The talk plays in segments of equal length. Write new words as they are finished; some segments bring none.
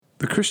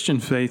The Christian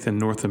faith in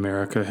North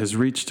America has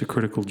reached a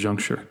critical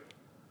juncture.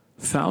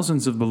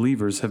 Thousands of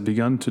believers have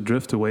begun to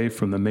drift away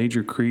from the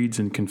major creeds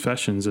and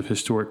confessions of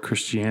historic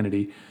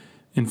Christianity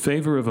in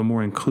favor of a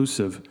more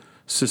inclusive,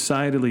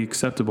 societally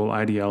acceptable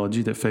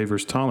ideology that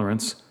favors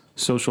tolerance,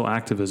 social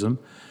activism,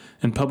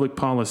 and public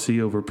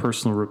policy over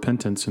personal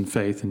repentance and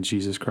faith in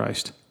Jesus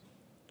Christ.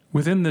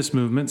 Within this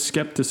movement,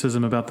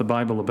 skepticism about the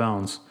Bible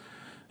abounds,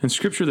 and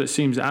scripture that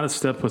seems out of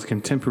step with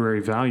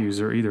contemporary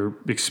values are either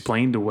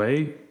explained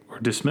away or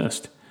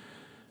dismissed.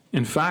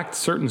 In fact,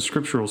 certain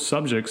scriptural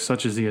subjects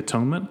such as the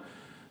atonement,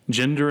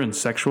 gender and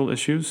sexual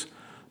issues,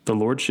 the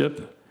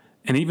lordship,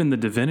 and even the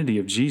divinity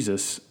of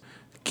Jesus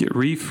get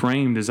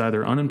reframed as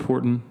either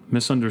unimportant,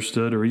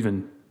 misunderstood, or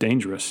even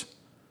dangerous.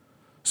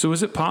 So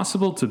is it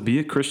possible to be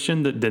a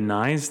Christian that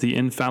denies the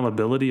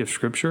infallibility of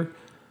Scripture,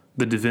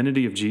 the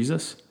divinity of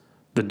Jesus,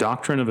 the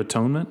doctrine of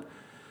atonement,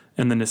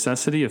 and the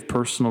necessity of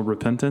personal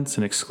repentance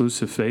and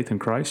exclusive faith in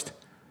Christ?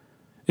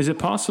 Is it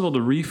possible to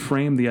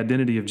reframe the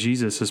identity of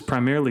Jesus as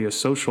primarily a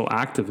social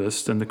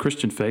activist and the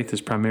Christian faith as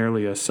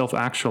primarily a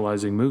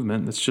self-actualizing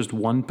movement that's just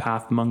one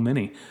path among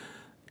many,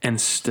 and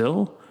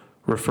still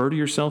refer to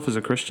yourself as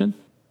a Christian?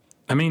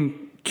 I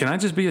mean, can I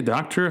just be a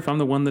doctor if I'm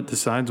the one that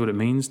decides what it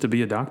means to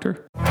be a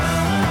doctor?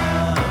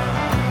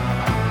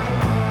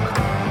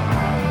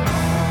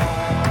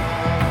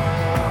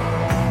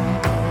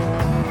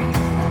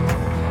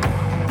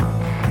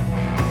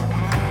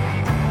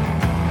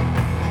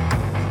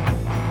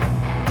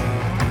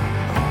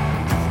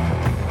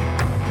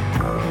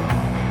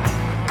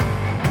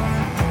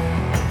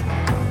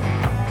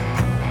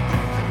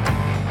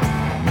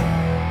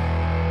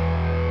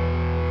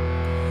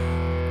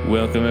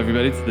 Welcome,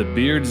 everybody, to the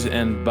Beards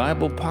and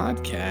Bible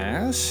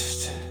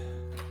Podcast,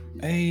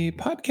 a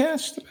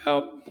podcast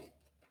about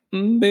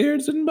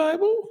beards and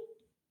Bible.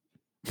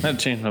 I had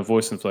to change my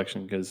voice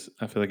inflection because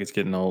I feel like it's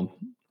getting old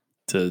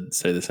to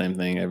say the same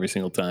thing every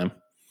single time.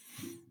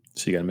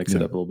 So you got to mix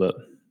it up a little bit.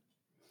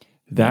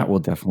 That will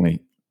definitely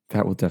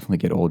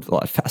get old a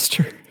lot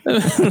faster.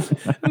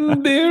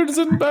 Beards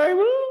and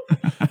Bible.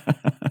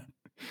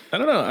 I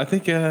don't know. I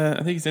think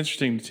it's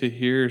interesting to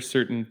hear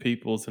certain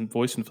people's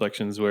voice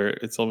inflections where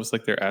it's almost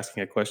like they're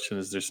asking a question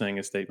as they're saying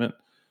a statement.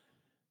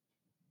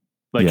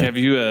 Like, have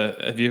you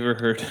ever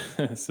heard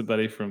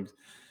somebody from?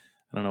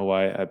 I don't know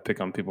why I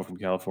pick on people from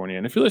California.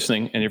 And if you're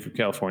listening and you're from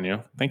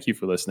California, thank you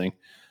for listening.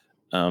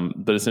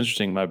 But it's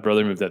interesting. My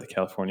brother moved out to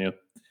California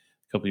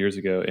a couple years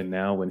ago, and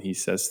now when he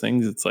says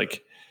things, it's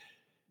like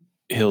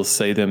he'll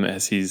say them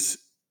as he's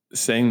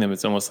saying them.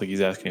 It's almost like he's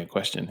asking a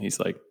question. He's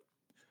like,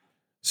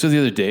 "So the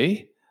other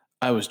day,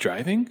 I was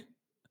driving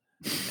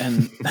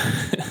and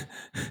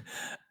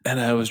and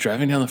I was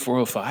driving down the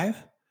 405."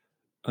 And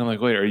I'm like,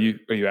 "Wait, are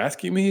you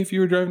asking me if you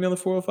were driving down the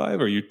 405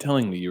 or are you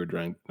telling me you were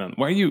driving down?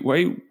 Why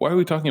are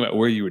we talking about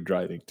where you were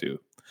driving to?"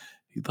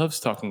 He loves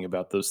talking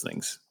about those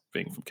things,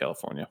 being from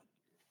California.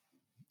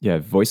 Yeah,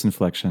 voice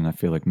inflection I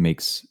feel like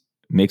makes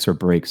or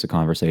breaks a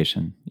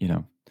conversation,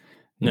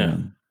 Yeah.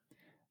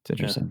 It's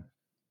interesting.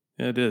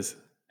 Yeah, it is.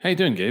 How you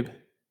doing, Gabe?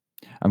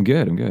 I'm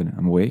good.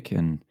 I'm awake,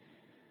 and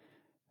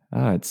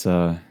it's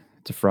a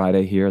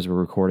Friday here as we're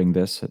recording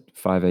this at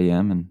 5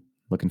 a.m. and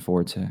looking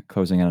forward to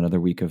closing out another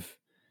week of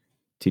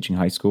teaching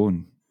high school.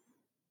 And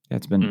yeah,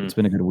 it's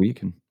been a good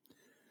week. And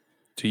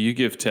do you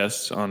give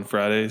tests on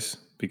Fridays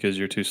because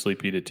you're too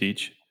sleepy to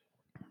teach?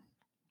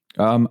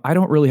 I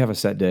don't really have a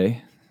set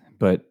day,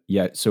 but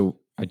yeah,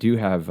 so I do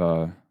have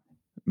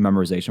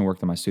memorization work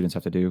that my students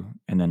have to do,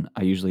 and then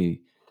I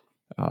usually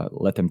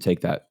let them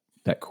take that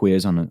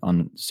quiz on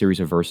a series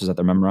of verses that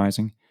they're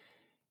memorizing.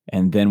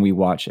 And then we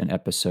watch an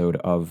episode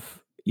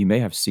of, you may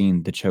have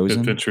seen The Chosen.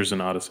 Adventures in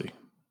Odyssey.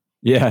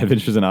 Yeah,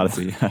 Adventures in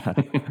Odyssey.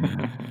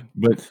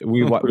 But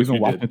we've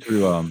been watching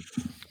through.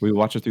 We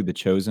watched it through The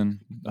Chosen.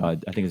 I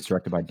think it's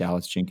directed by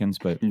Dallas Jenkins.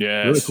 But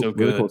yeah, really so cool,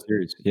 good. Really cool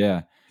series.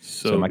 Yeah.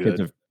 So my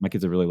good.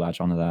 kids have really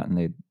latched onto that, and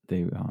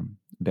they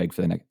beg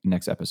for the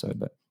next episode.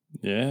 But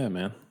yeah,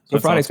 man. So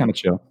Friday's kind of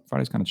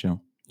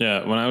chill.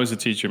 Yeah, when I was a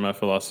teacher, my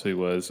philosophy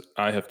was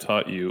I have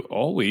taught you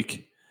all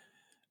week.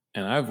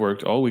 And I've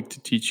worked all week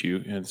to teach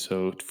you. And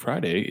so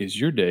Friday is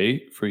your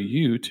day for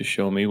you to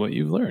show me what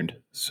you've learned.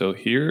 So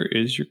here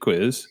is your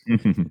quiz.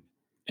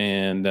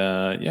 And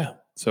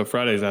so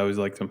Fridays, I always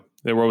liked them.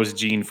 There were always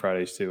jean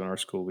Fridays too. In our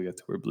school, we got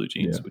to wear blue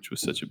jeans, which was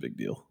such a big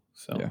deal.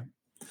 So yeah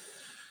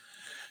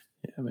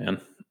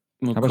man.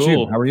 Well, how about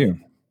you? How are you?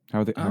 How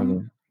are the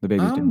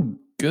babies doing? I'm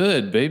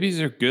good. Babies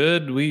are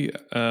good. We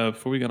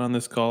before we got on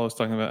this call, I was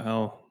talking about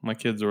how my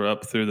kids were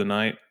up through the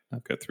night.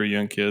 I've got 3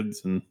 young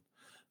kids, and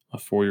a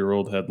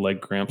 4-year-old had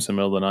leg cramps in the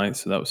middle of the night,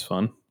 so that was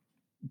fun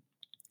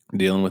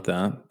dealing with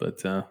that.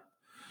 But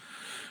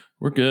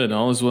we're good.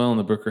 All is well in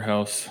the Brooker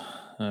house.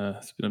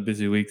 It's been a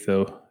busy week,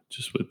 though,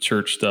 just with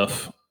church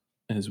stuff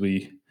as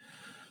we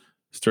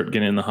start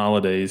getting in the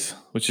holidays,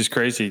 which is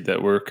crazy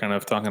that we're kind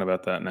of talking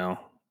about that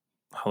now.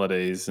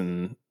 Holidays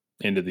and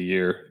end of the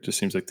year. It just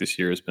seems like this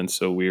year has been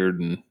so weird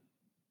and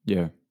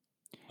a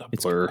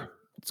blur.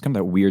 It's kind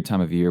of that weird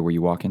time of year where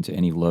you walk into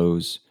any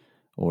Lowe's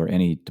or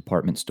any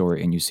department store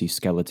and you see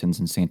skeletons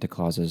and Santa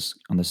Clauses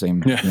on the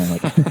same,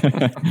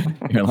 Yeah.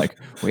 you're like,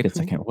 wait a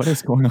second, what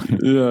is going on?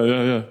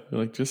 Yeah.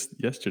 Like just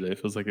yesterday, it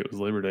feels like it was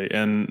Labor Day.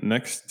 And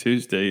next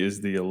Tuesday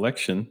is the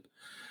election.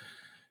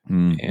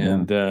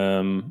 And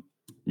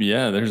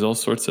there's all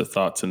sorts of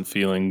thoughts and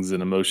feelings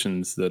and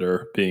emotions that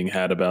are being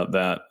had about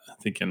that, I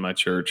think, in my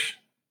church.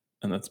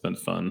 And that's been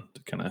fun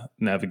to kind of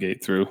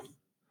navigate through.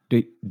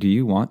 Do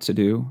you want to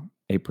do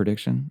a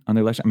prediction on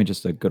the election? I mean,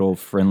 just a good old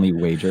friendly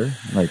wager.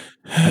 Like,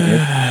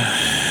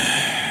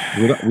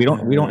 we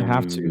don't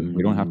have to.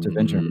 We don't have to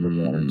venture into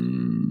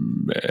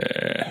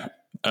the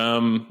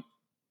waters.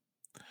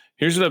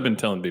 Here's what I've been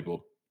telling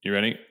people. You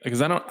ready?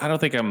 Because I don't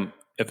think I'm,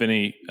 if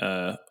any,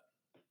 I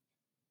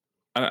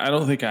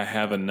don't think I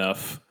have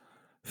enough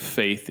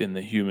faith in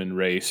the human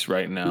race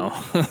right now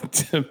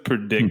to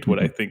predict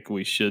what I think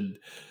we should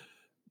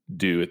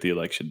do at the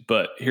election.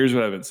 But here's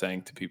what I've been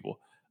saying to people.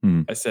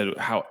 I said,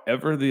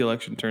 however the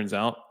election turns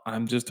out,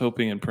 I'm just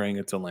hoping and praying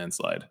it's a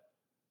landslide.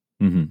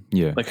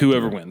 Yeah. Like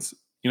whoever wins.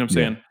 You know what I'm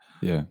saying?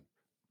 Yeah.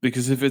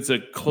 Because if it's a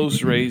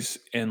close race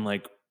and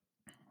like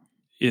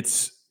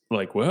it's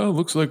like, well, it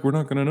looks like we're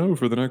not going to know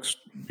for the next,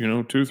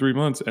 2-3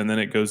 months. And then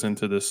it goes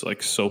into this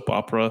like soap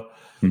opera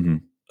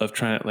of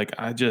trying to, like,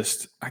 I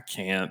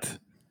can't.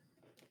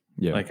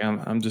 Yeah. Like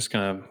I'm just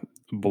going to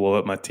blow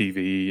up my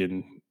TV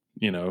and,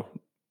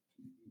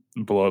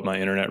 blow up my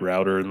internet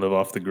router and live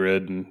off the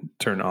grid and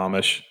turn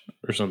Amish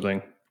or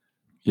something.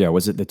 Yeah.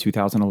 Was it the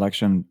 2000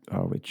 election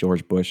with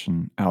George Bush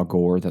and Al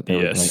Gore that there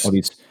were like all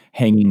these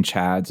hanging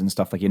chads and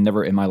stuff? Like,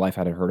 never in my life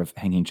had I heard of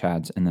hanging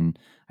chads. And then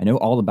I know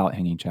all about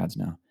hanging chads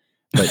now.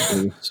 But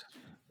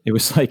it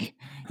was like,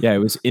 yeah, it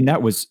was, and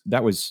that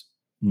was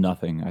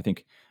nothing. I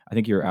think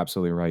you're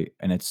absolutely right.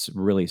 And it's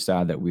really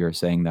sad that we are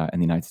saying that in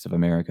the United States of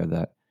America,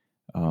 that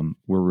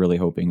we're really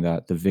hoping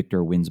that the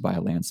victor wins by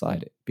a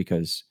landslide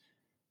because,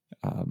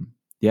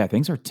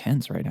 things are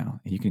tense right now.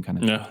 And you can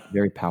kind of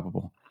very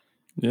palpable.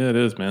 Yeah, it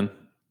is, man.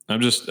 I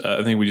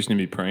think we just need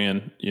to be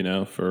praying,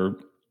 I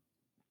think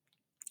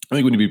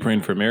we need to be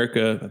praying for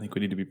America. I think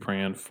we need to be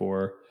praying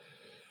for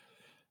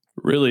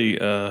really,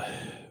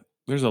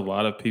 there's a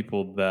lot of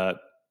people that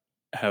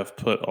have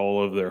put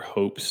all of their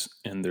hopes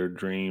and their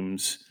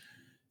dreams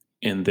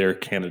in their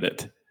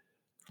candidate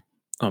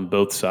on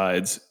both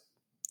sides.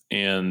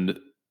 And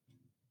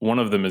one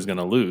of them is going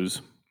to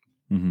lose.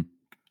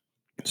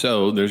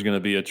 So there's going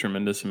to be a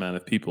tremendous amount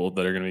of people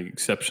that are going to be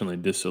exceptionally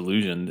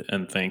disillusioned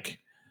and think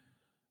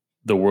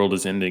the world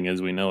is ending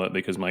as we know it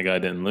because my guy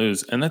didn't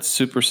lose. And that's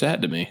super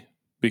sad to me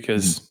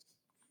because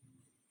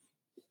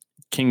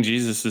King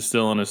Jesus is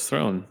still on his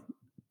throne.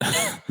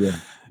 Yeah.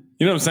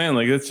 You know what I'm saying?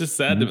 Like, it's just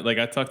sad. Like,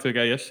 I talked to a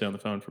guy yesterday on the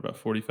phone for about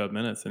 45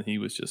 minutes, and he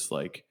was just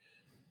like,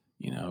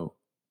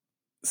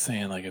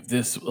 saying, like, if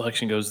this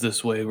election goes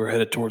this way, we're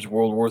headed towards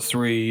World War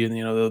III, and,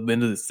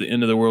 the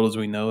end of the world as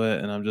we know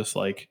it. And I'm just,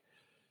 like,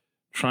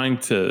 trying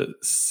to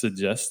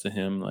suggest to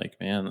him, like,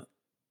 man,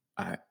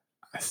 I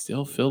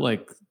still feel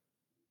like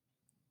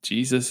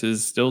Jesus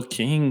is still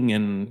king,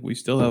 and we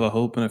still have a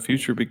hope and a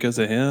future because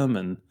of him.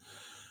 And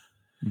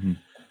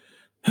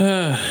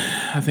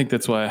I think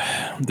that's why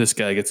this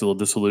guy gets a little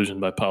disillusioned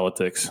by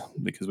politics,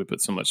 because we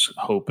put so much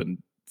hope and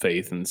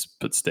faith and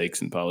put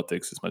stakes in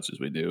politics as much as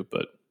we do.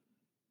 But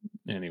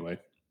anyway.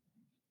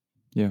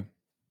 Yeah.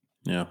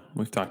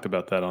 We've talked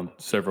about that on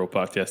several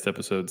podcast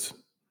episodes.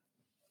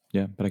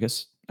 Yeah. But I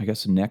guess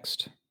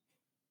next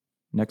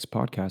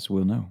podcast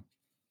we'll know.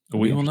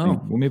 We will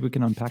know. Well, maybe we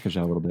can unpackage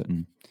that a little bit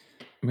and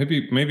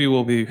maybe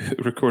we'll be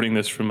recording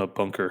this from a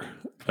bunker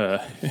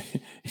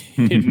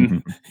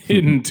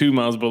hidden 2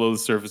 miles below the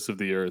surface of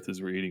the earth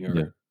as we're eating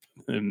our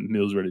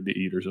meals ready to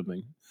eat or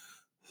something.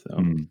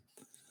 So,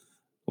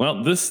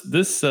 well, this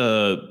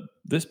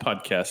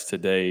podcast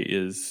today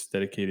is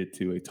dedicated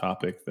to a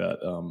topic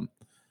that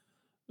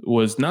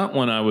was not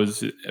one I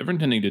was ever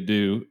intending to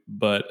do,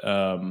 but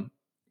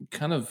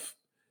kind of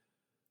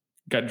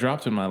got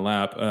dropped in my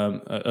lap.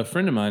 A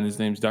friend of mine, his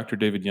name's Dr.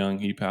 David Young.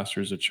 He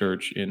pastors a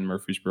church in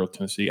Murfreesboro,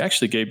 Tennessee.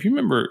 Actually, Gabe, you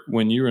remember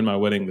when you were in my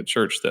wedding, the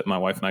church that my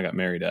wife and I got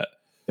married at?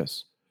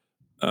 Yes.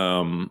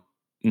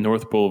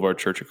 North Boulevard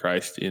Church of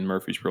Christ in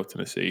Murfreesboro,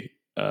 Tennessee.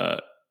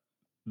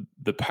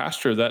 The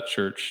pastor of that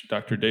church,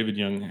 Dr. David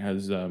Young,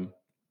 has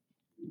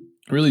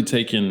really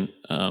taken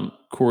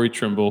Corey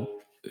Trimble,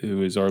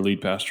 who is our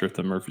lead pastor at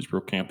the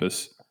Murfreesboro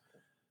campus.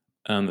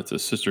 That's a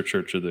sister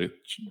church of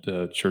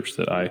the church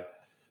that I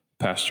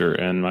pastor,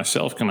 and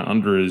myself kind of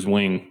under his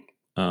wing.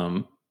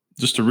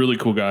 Just a really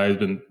cool guy. He's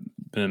been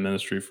in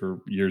ministry for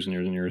years and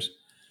years and years.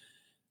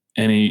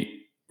 And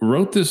he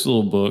wrote this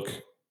little book.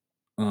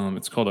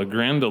 It's called A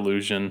Grand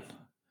Illusion.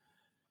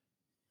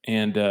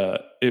 And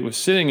it was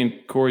sitting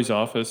in Corey's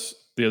office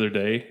the other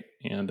day,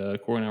 and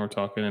Corey and I were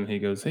talking, and he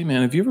goes, "Hey,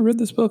 man, have you ever read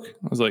this book?"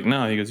 I was like,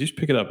 "No." He goes, "You should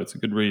pick it up. It's a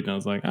good read." And I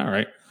was like, "All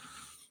right."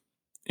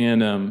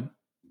 And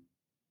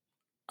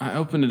I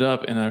opened it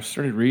up, and I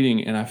started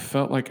reading, and I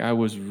felt like I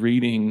was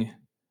reading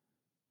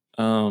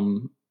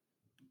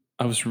a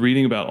I was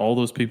reading about all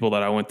those people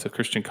that I went to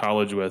Christian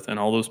college with, and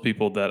all those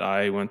people that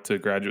I went to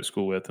graduate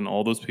school with, and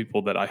all those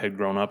people that I had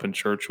grown up in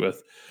church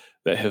with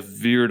that have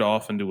veered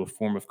off into a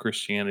form of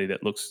Christianity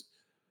that looks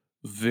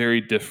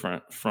very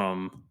different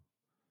from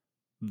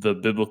the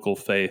biblical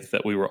faith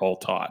that we were all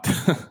taught.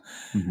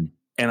 Mm-hmm.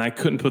 And I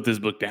couldn't put this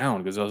book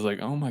down because I was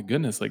like, oh my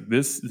goodness, like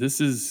this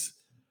is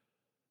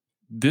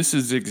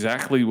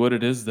exactly what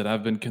it is that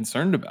I've been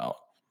concerned about.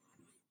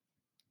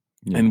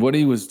 Yeah. And what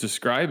he was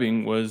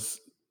describing was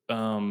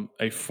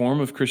a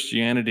form of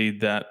Christianity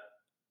that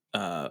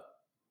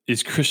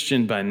is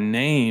Christian by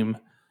name,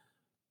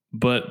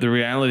 but the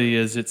reality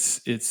is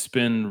it's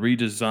been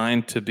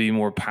redesigned to be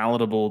more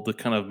palatable to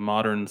kind of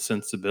modern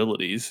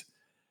sensibilities.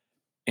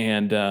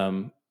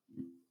 And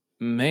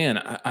man,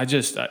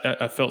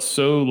 I felt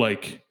so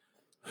like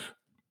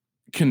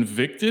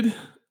convicted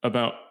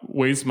about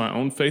ways my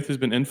own faith has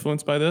been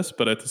influenced by this,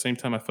 but at the same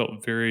time, I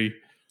felt very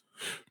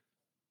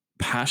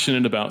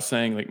passionate about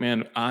saying, like,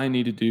 man, I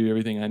need to do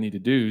everything I need to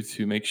do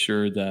to make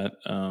sure that,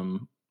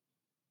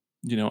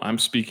 I'm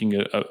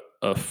speaking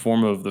a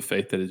form of the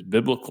faith that is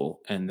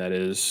biblical and that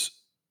is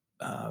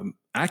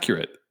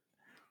accurate,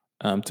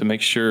 to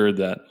make sure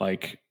that,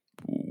 like,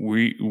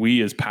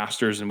 we as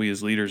pastors and we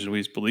as leaders and we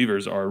as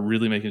believers are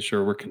really making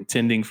sure we're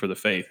contending for the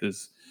faith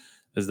as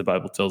the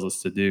Bible tells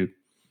us to do.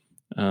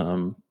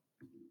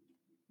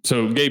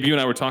 So Gabe, you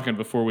and I were talking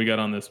before we got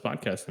on this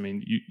podcast. I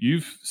mean,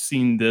 you've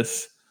seen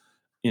this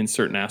in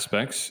certain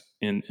aspects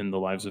in the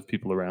lives of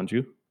people around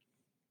you.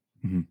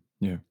 Mm-hmm.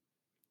 Yeah.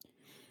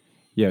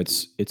 Yeah.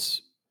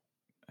 It's,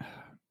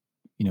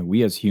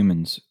 we as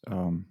humans,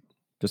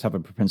 just have a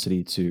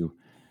propensity to,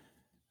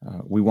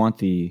 we want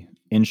the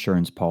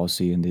insurance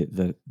policy and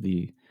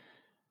the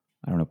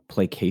I don't know,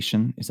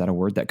 placation. Is that a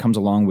word that comes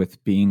along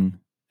with being,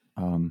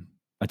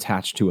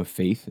 attached to a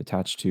faith,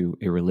 attached to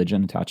a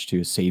religion, attached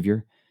to a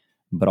savior,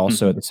 but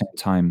also at the same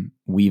time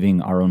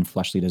weaving our own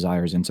fleshly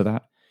desires into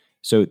that.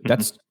 So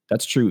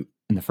that's true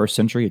in the first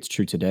century. It's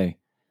true today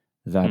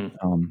that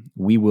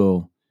we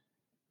will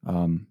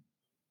kind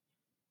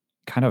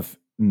of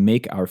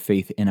make our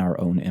faith in our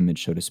own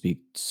image, so to speak,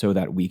 so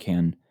that we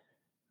can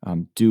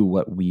do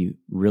what we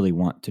really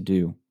want to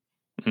do.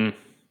 And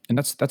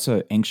that's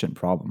an ancient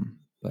problem,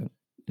 but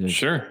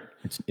sure,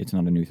 it's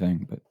not a new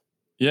thing. But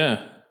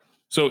yeah.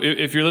 So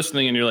if you're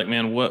listening and you're like,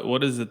 man,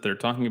 what is it they're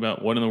talking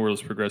about? What in the world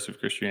is progressive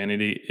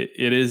Christianity?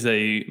 It is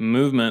a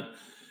movement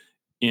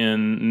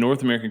in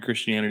North American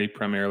Christianity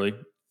primarily.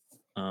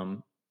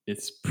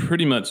 It's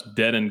pretty much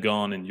dead and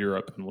gone in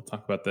Europe, and we'll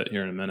talk about that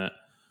here in a minute.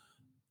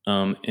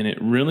 And it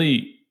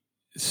really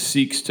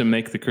seeks to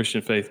make the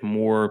Christian faith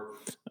more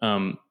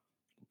kind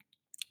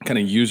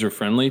of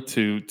user-friendly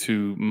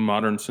to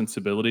modern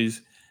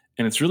sensibilities.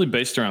 And it's really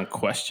based around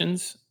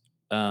questions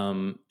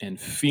and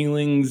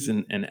feelings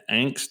and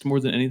angst more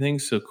than anything.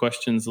 So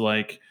questions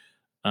like,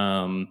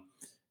 can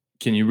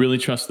you really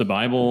trust the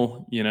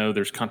Bible?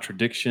 There's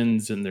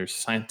contradictions and there's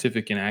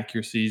scientific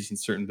inaccuracies in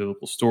certain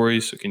biblical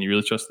stories. So can you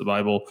really trust the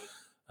Bible?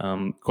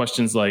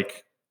 Questions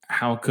like,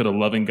 how could a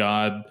loving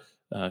God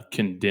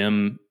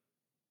condemn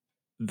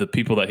the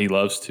people that he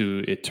loves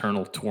to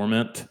eternal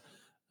torment?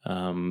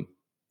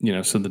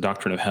 So the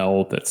doctrine of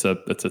hell, that's a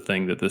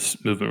thing that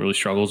this movement really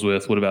struggles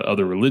with. What about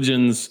other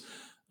religions?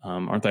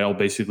 Aren't they all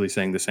basically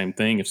saying the same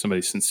thing? If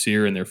somebody's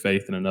sincere in their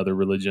faith in another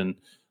religion,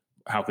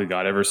 how could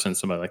God ever send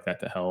somebody like that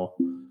to hell?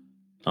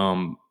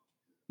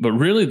 But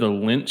really the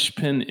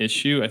linchpin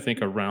issue, I think,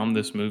 around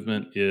this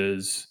movement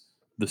is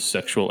the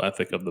sexual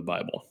ethic of the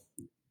Bible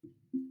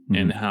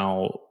and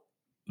how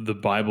the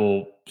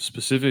Bible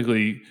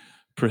specifically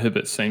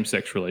prohibits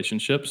same-sex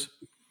relationships.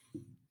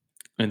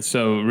 And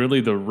so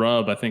really the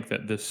rub, I think,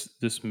 that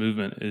this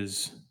movement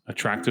is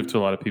attractive to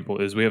a lot of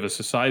people is we have a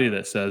society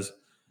that says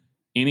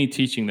any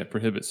teaching that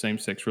prohibits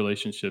same-sex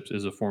relationships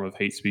is a form of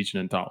hate speech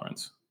and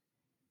intolerance.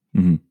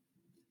 Mm-hmm.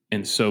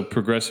 And so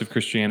progressive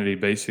Christianity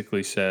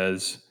basically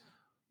says,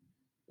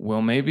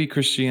 well, maybe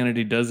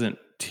Christianity doesn't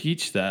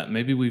teach that.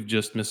 Maybe we've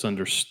just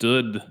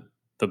misunderstood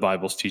the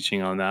Bible's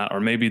teaching on that,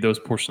 or maybe those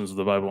portions of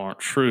the Bible aren't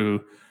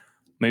true.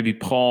 Maybe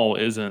Paul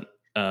isn't,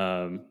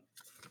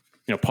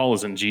 Paul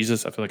isn't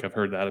Jesus. I feel like I've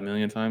heard that a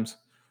million times.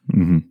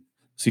 Mm-hmm.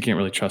 So you can't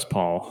really trust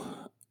Paul.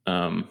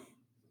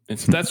 And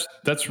so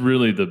that's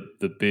really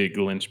the big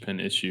linchpin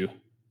issue.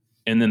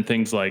 And then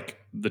things like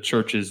the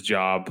church's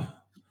job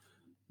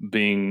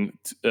being,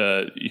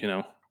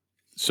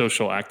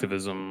 social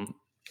activism,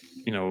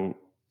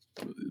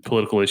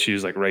 political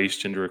issues like race,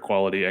 gender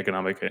equality,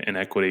 economic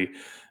inequity.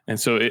 And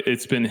so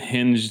it's been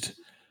hinged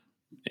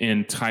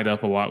and tied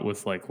up a lot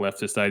with like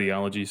leftist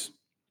ideologies.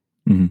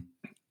 Mm-hmm.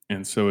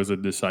 And so as a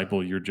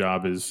disciple, your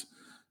job is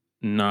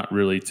not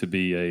really to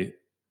be a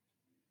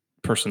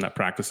person that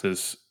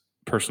practices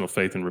personal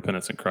faith and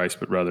repentance in Christ,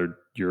 but rather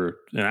you're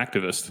an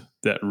activist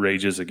that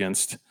rages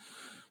against,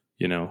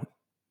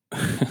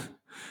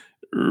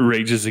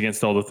 rages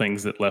against all the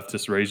things that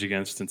leftists rage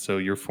against. And so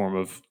your form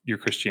of your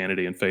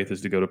Christianity and faith is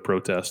to go to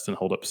protest and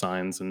hold up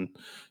signs and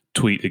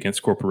tweet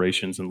against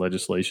corporations and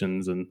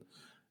legislations and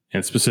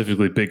and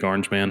specifically Big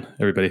Orange Man.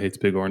 Everybody hates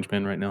Big Orange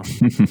Man right now.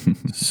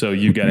 So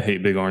you got to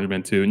hate Big Orange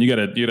Man too. And you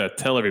got to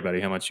tell everybody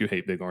how much you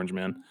hate Big Orange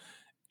Man.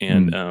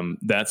 And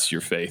that's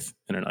your faith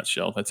in a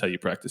nutshell. That's how you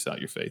practice out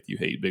your faith. You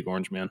hate Big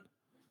Orange Man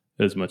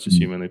as much as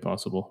humanly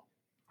possible.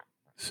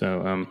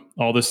 So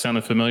all this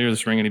sounded familiar? Does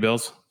this ring any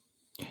bells?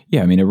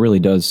 Yeah, I mean, it really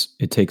does.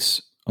 It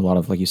takes a lot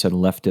of, like you said,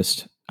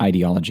 leftist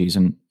ideologies.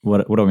 And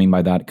what do I mean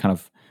by that? Kind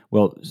of,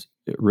 well,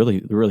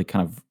 really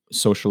kind of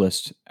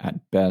socialist at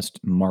best,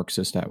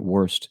 Marxist at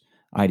worst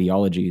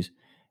ideologies,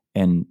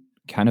 and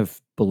kind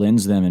of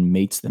blends them and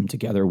mates them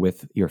together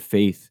with your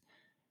faith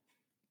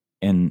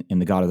in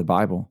the God of the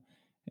Bible,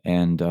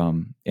 and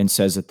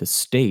says that the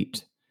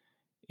state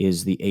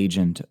is the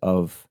agent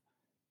of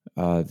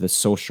the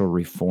social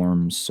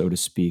reforms, so to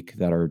speak,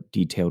 that are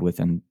detailed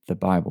within the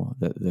Bible,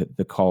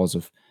 the calls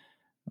of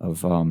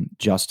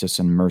justice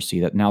and mercy.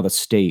 That now the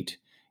state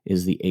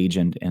is the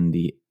agent and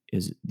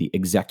is the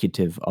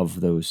executive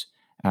of those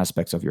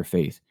aspects of your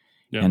faith,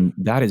 and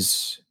that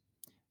is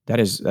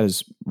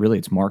really,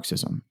 it's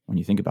Marxism when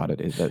you think about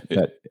it. Is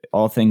that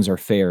all things are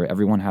fair,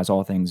 everyone has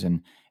all things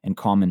in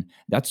common.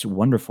 That's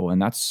wonderful,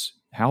 and that's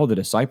how the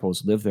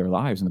disciples lived their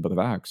lives in the Book of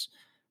Acts.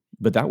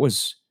 But that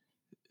was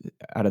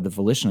out of the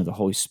volition of the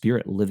Holy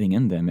Spirit living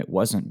in them. It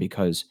wasn't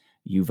because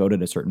you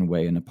voted a certain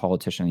way and a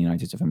politician in the United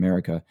States of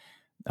America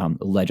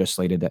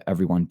legislated that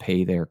everyone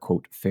pay their,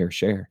 quote, fair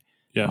share.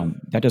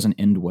 That doesn't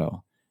end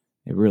well.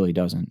 It really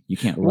doesn't. You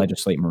can't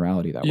legislate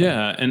morality that way.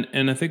 Yeah,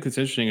 and I think what's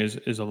interesting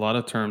is a lot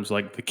of terms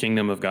like the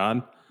kingdom of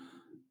God.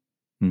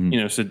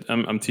 Mm-hmm. So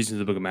I'm teaching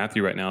the book of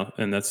Matthew right now,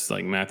 and that's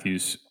like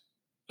Matthew's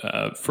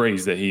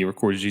phrase that he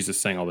records Jesus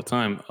saying all the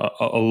time.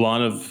 A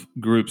lot of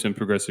groups in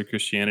progressive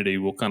Christianity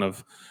will kind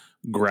of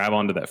grab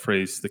onto that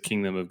phrase, the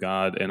kingdom of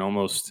God, and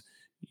almost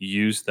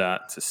use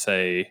that to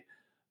say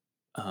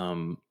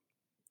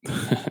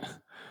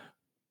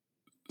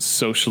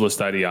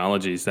socialist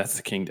ideologies, that's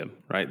the kingdom,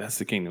 right? That's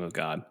the kingdom of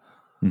God.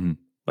 Mm-hmm.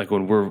 Like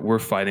when we're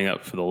fighting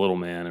up for the little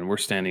man and we're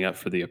standing up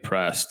for the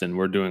oppressed and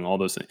we're doing all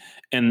those things.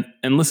 And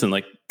listen,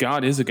 like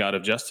God is a God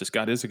of justice.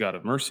 God is a God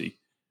of mercy.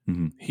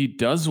 Mm-hmm. He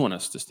does want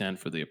us to stand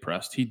for the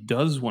oppressed. He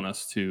does want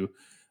us to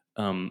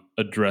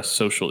address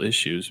social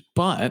issues,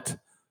 but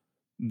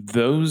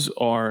those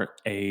are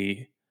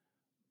a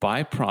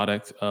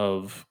byproduct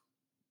of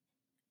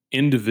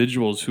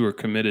individuals who are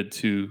committed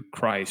to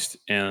Christ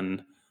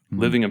and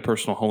living in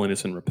personal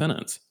holiness and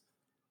repentance.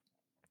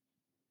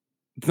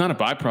 It's not a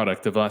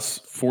byproduct of us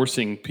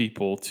forcing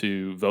people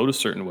to vote a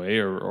certain way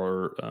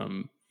or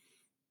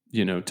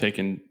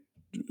taking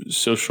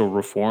social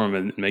reform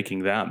and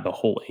making that the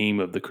whole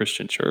aim of the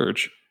Christian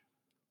church.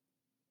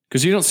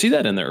 Because you don't see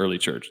that in the early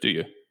church, do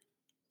you?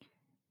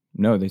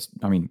 No,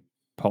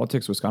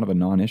 politics was kind of a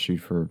non-issue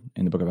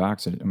in the book of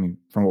Acts. I mean,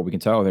 from what we can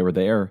tell, they were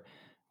there.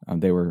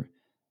 They were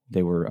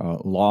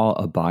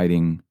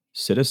law-abiding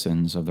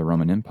citizens of the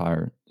Roman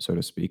Empire, so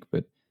to speak.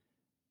 But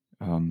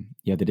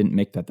they didn't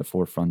make that the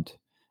forefront.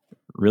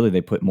 Really,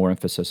 they put more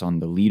emphasis on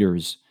the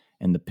leaders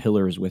and the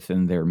pillars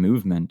within their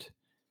movement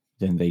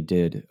than they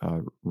did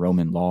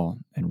Roman law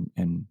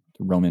and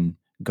Roman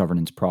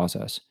governance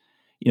process.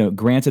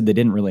 Granted, they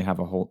didn't really have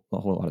a whole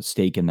lot of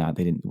stake in that.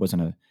 It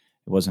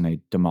wasn't a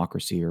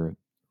democracy or a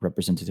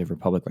representative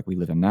republic like we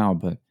live in now.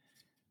 But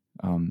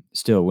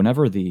still,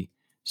 whenever the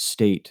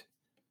state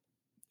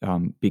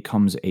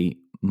becomes a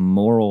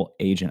moral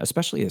agent,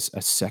 especially a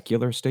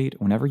secular state,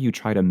 whenever you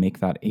try to make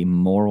that a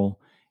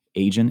moral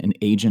agent, an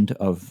agent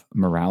of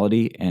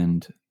morality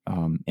and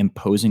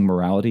imposing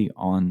morality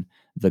on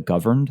the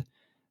governed,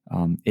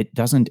 it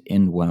doesn't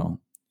end well.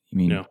 I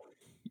mean,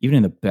 even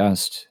in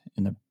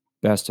the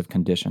best of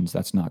conditions,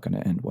 that's not going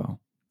to end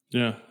well.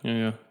 Yeah.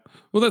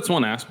 Well, that's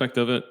one aspect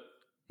of it.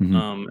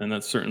 Mm-hmm. And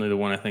that's certainly the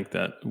one I think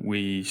that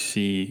we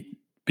see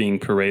being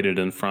paraded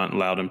in front,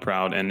 loud and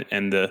proud.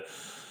 And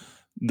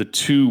the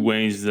two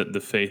ways that the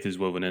faith is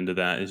woven into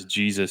that is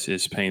Jesus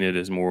is painted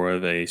as more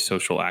of a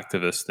social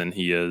activist than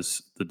he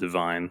is the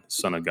divine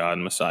Son of God,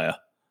 Messiah.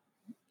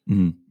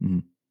 Mm-hmm.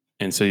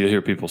 And so you'll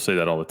hear people say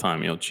that all the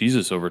time.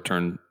 Jesus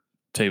overturned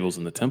tables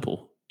in the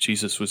temple.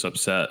 Jesus was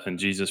upset and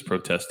Jesus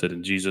protested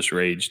and Jesus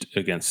raged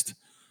against,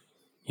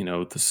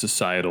 the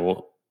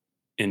societal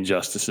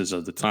injustices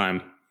of the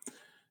time.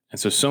 And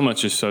so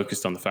much is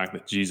focused on the fact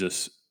that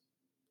Jesus,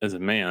 as a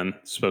man,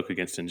 spoke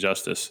against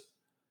injustice.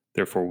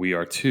 Therefore, we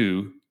are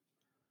too.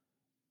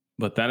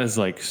 But that is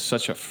like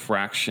such a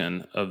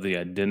fraction of the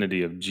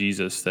identity of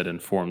Jesus that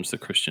informs the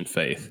Christian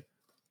faith.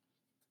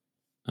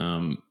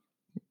 I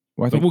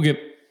think we'll get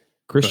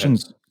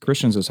Christians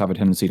just have a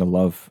tendency to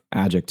love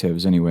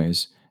adjectives,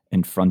 anyways.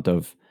 In front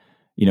of,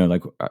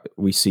 like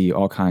we see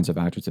all kinds of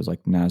adjectives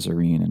like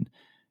Nazarene, and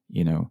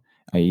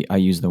I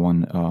use the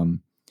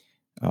one.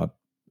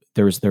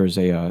 There's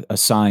a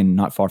sign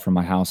not far from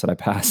my house that I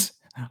pass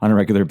on a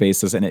regular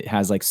basis, and it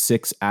has like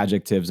 6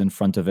 adjectives in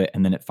front of it,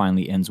 and then it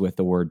finally ends with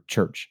the word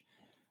church.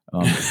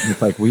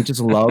 It's like we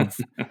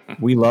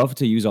love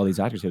to use all these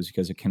adjectives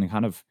because it can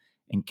kind of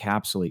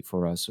encapsulate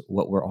for us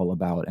what we're all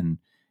about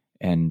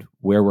and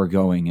where we're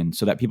going, and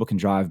so that people can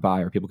drive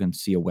by or people can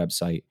see a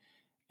website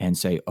and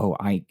say, oh,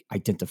 I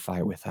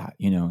identify with that,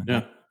 and Yeah.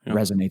 that Yeah.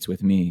 resonates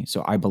with me,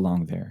 so I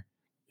belong there.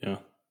 Yeah.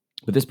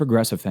 But this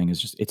progressive thing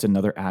is it's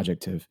another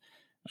adjective.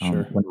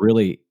 Sure. When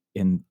really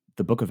in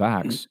the book of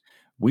Acts,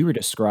 we were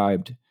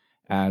described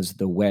as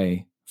the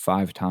way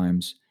 5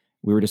 times.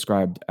 We were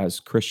described as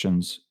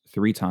Christians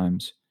 3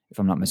 times, if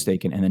I'm not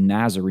mistaken. And the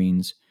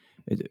Nazarenes,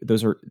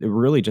 they're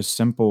really just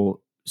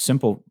simple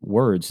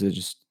words.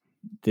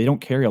 They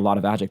don't carry a lot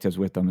of adjectives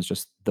with them. It's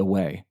just the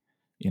way,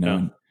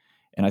 Yeah.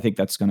 and I think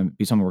that's going to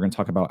be something we're going to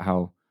talk about,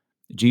 how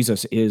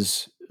Jesus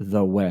is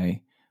the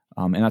way.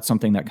 And that's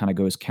something that kind of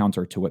goes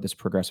counter to what this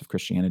progressive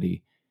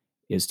Christianity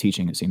is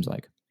teaching, it seems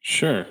like.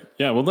 Sure.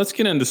 Yeah. Well, let's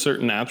get into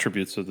certain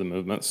attributes of the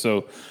movement.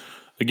 So,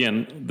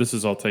 again, this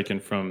is all taken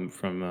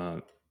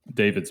from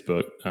David's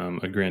book,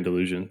 A Grand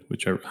Illusion,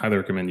 which I highly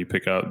recommend you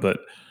pick up.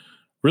 But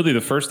really,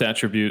 the first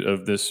attribute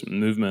of this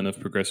movement of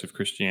progressive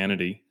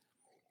Christianity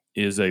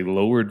is a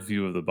lowered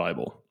view of the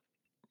Bible.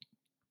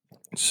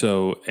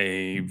 So,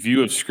 a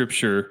view of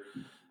Scripture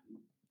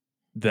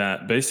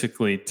that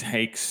basically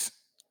takes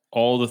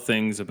all the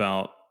things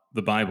about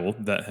the Bible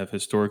that have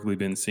historically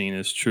been seen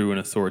as true and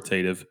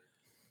authoritative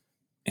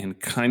and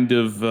kind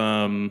of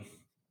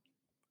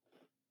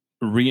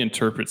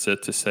reinterprets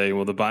it to say,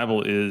 well, the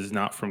Bible is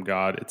not from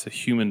God. It's a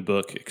human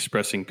book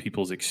expressing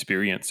people's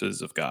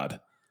experiences of God.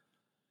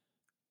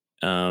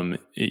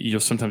 You'll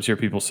sometimes hear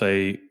people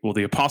say, well,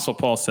 the Apostle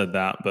Paul said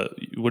that, but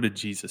what did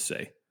Jesus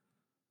say?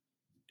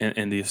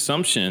 And the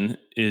assumption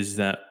is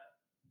that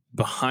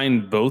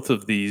behind both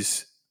of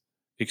these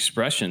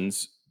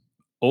expressions,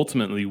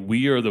 ultimately,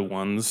 we are the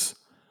ones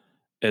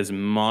as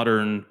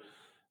modern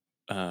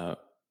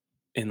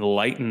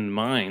enlightened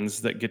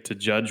minds that get to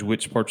judge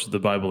which parts of the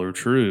Bible are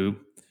true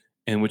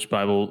and which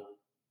Bible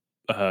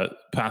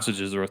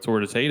passages are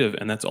authoritative.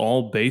 And that's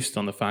all based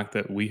on the fact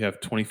that we have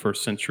 21st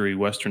century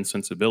Western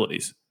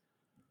sensibilities.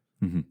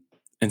 Mm-hmm.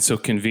 And so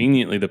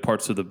conveniently, the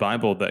parts of the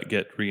Bible that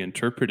get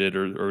reinterpreted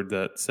or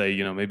that say,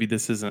 maybe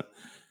this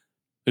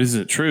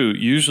isn't true,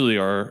 usually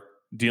are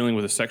dealing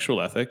with a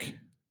sexual ethic.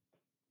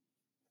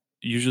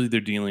 Usually they're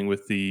dealing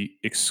with the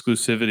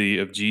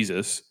exclusivity of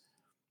Jesus.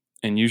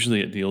 And usually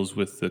it deals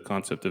with the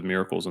concept of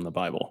miracles in the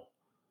Bible.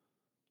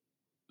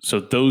 So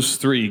those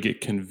three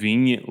get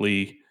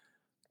conveniently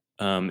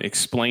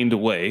explained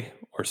away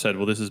or said,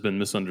 well, this has been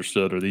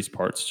misunderstood or these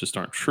parts just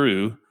aren't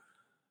true.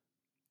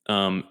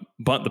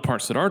 But the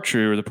parts that are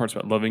true are the parts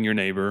about loving your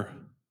neighbor,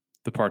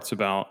 the parts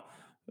about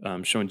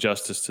showing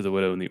justice to the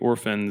widow and the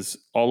orphans.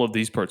 All of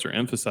these parts are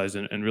emphasized.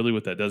 And really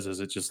what that does is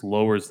it just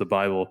lowers the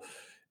Bible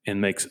and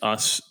makes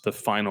us the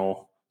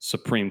final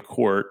Supreme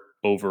Court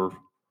over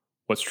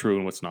what's true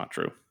and what's not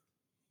true.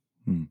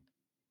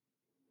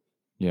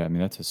 Yeah, I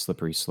mean, that's a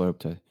slippery slope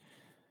to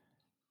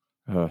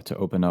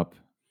open up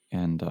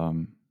and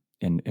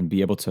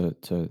be able to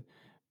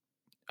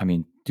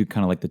do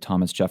kind of like the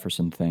Thomas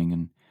Jefferson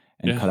thing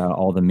and cut out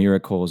all the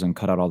miracles and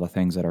cut out all the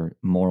things that are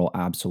moral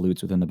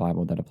absolutes within the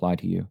Bible that apply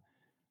to you.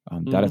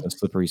 That is a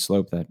slippery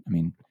slope that,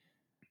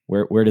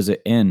 where does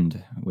it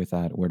end with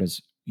that? Where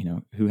does,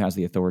 who has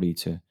the authority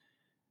to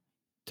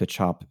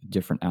chop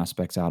different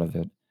aspects out of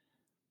it?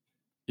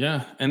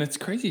 Yeah. And it's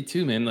crazy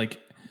too, man. Like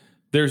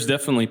there's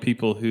definitely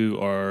people who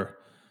are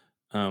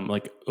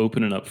like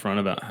open and upfront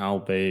about how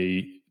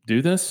they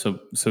do this.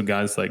 So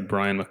guys like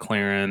Brian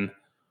McLaren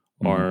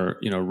or,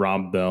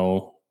 Rob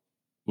Bell,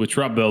 which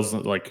Rob Bell's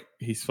like,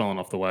 he's fallen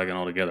off the wagon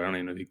altogether. I don't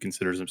even know if he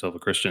considers himself a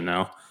Christian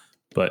now,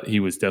 but he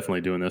was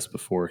definitely doing this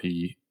before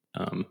he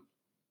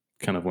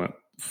kind of went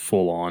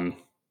full on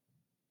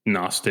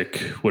Gnostic,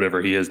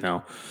 whatever he is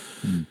now.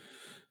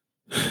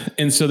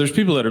 And so there's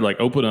people that are like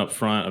open up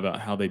front about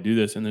how they do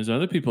this. And there's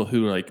other people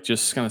who like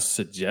just kind of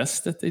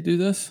suggest that they do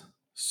this.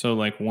 So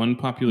like one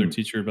popular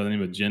teacher by the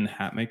name of Jen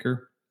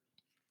Hatmaker.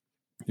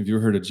 Have you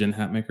ever heard of Jen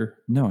Hatmaker?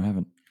 No, I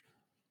haven't.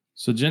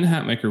 So Jen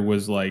Hatmaker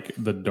was like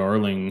the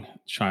darling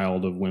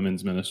child of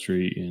women's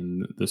ministry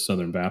in the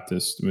Southern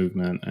Baptist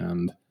movement.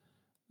 And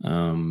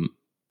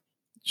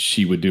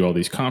she would do all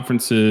these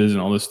conferences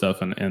and all this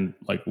stuff. And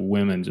like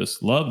women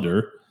just loved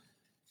her.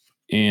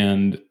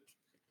 And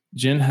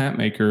Jen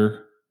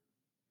Hatmaker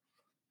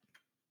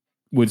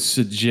would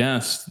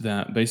suggest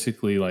that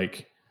basically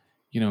like,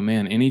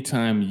 man,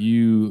 anytime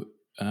you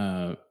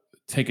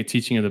take a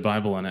teaching of the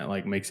Bible and it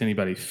like makes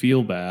anybody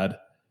feel bad,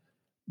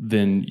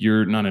 then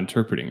you're not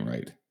interpreting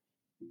right.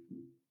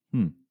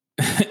 And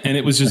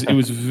it was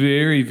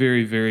very,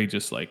 very, very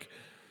just like,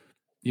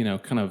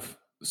 kind of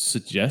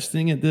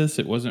suggesting at this.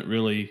 It wasn't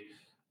really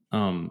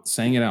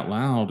saying it out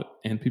loud.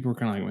 And people were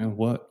kind of like, man,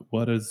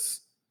 what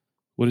is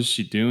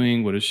she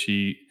doing? What is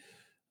she?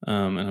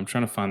 And I'm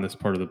trying to find this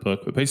part of the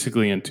book, but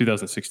basically in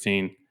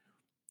 2016,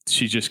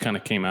 she just kind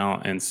of came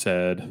out and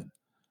said,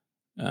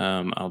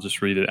 I'll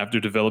just read it. After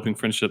developing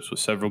friendships with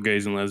several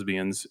gays and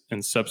lesbians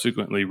and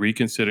subsequently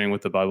reconsidering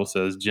what the Bible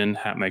says, Jen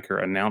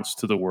Hatmaker announced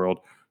to the world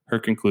her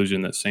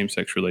conclusion that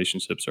same-sex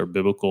relationships are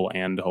biblical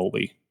and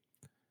holy.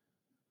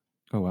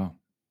 Oh, wow.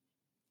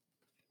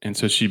 And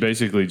so she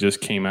basically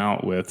just came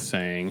out with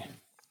saying,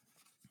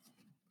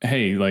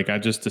 hey, like I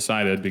just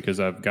decided because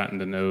I've gotten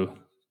to know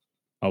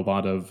a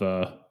lot of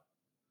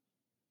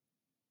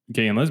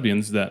gay and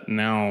lesbians that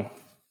now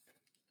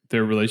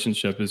their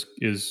relationship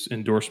is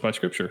endorsed by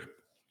Scripture.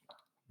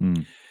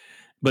 Mm.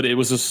 But it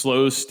was a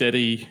slow,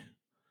 steady.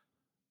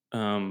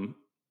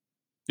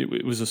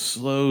 It was a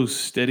slow,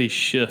 steady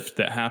shift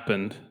that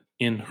happened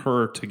in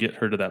her to get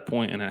her to that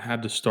point, and it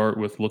had to start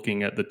with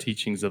looking at the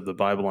teachings of the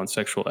Bible on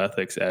sexual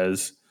ethics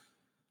as,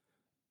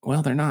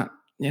 well, they're not.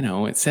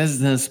 It says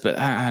this, but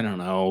I don't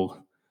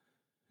know.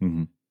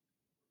 Mm-hmm.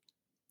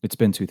 It's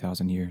been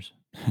 2,000 years.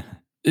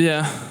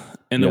 Yeah,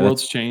 and the Yeah,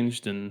 world's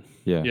changed, and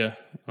Yeah. and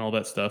all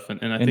that stuff,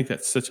 and I think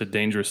that's such a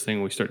dangerous thing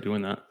when we start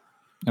doing that.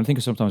 I think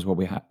sometimes what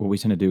we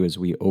tend to do is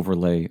we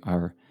overlay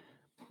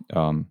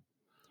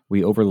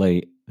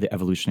the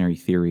evolutionary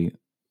theory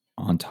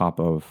on top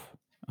of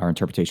our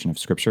interpretation of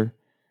Scripture,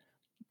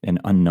 and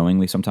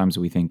unknowingly sometimes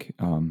we think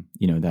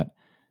that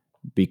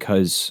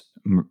because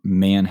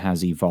man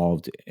has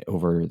evolved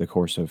over the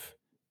course of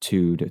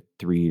 2 to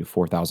 3 to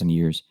 4,000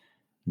 years,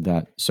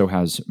 that so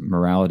has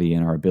morality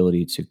and our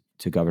ability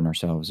to govern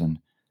ourselves. And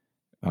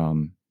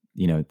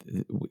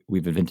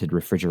we've invented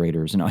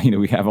refrigerators, and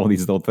we have all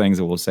these little things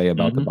that we'll say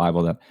about the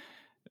Bible that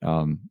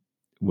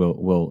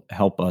will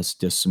help us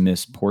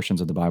dismiss portions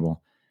of the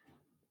Bible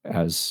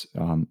as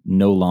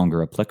no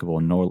longer applicable,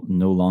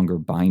 no longer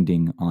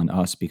binding on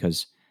us,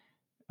 because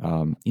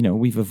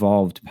we've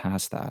evolved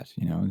past that.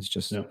 It's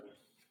just. Yeah.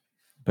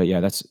 But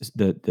yeah, that's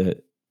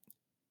the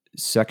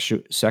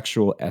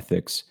sexual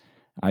ethics,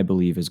 I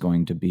believe, is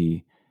going to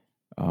be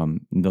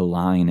the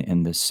line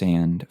in the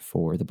sand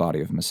for the body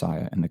of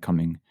Messiah in the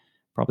coming,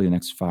 probably the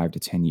next 5 to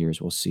 10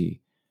 years. We'll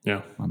see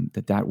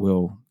that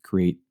will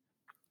create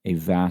a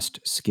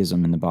vast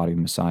schism in the body of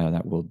Messiah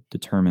that will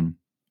determine,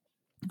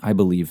 I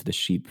believe, the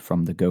sheep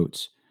from the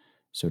goats,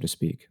 so to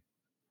speak.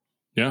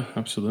 Yeah,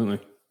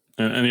 absolutely.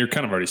 And you're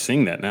kind of already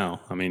seeing that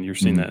now. I mean, you're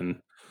seeing that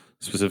in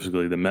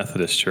specifically the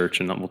Methodist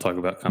Church, and we'll talk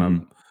about kind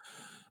of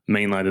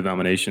mainline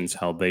denominations,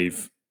 how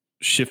they've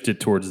shifted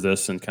towards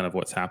this and kind of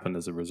what's happened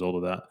as a result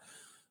of that.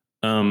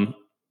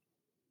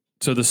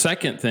 So the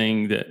second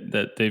thing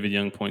that David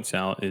Young points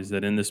out is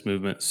that in this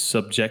movement,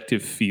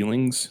 subjective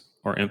feelings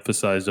are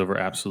emphasized over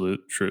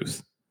absolute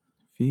truth.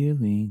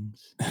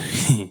 Feelings.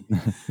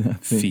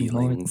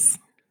 Feelings.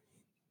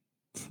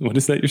 What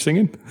is that you're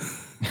singing?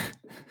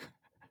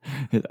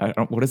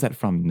 What is that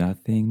from?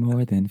 Nothing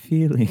more than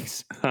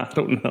feelings. I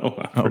don't know.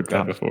 I've heard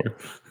that before.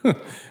 Why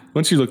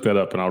don't you look that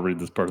up and I'll read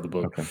this part of the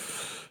book. Okay.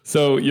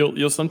 So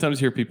you'll sometimes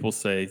hear people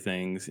say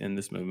things in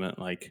this movement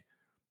like,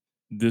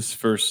 this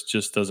verse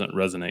just doesn't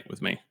resonate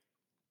with me.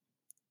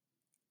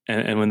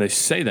 And when they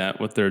say that,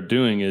 what they're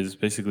doing is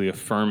basically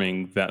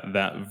affirming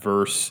that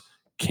verse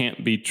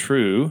can't be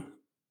true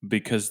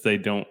because they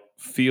don't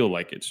feel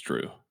like it's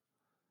true.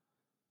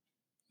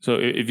 So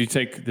if you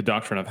take the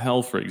doctrine of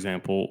hell, for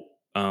example,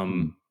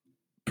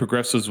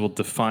 progressives will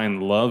define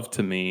love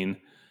to mean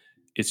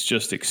it's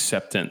just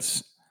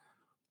acceptance,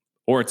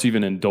 or it's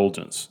even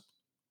indulgence,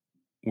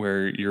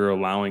 where you're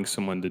allowing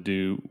someone to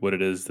do what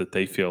it is that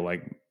they feel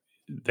like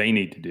they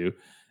need to do.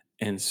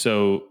 And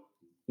so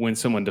when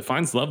someone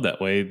defines love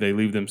that way, they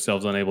leave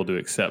themselves unable to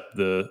accept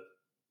the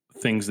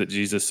things that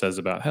Jesus says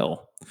about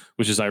hell,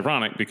 which is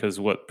ironic because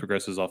what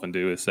progressives often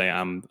do is say,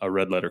 I'm a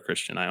red letter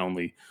Christian. I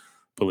only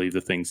believe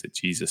the things that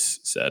Jesus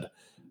said.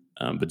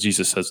 But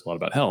Jesus says a lot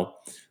about hell.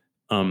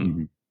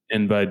 And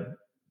by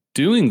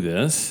doing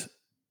this,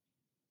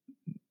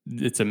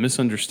 it's a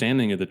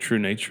misunderstanding of the true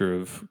nature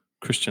of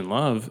Christian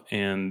love,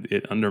 and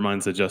it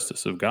undermines the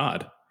justice of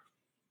God.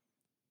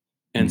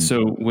 And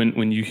so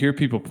when you hear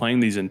people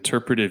playing these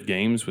interpretive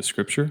games with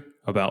Scripture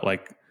about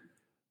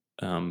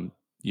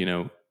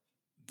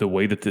the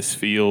way that this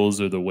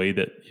feels or the way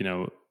that,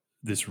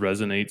 this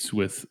resonates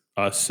with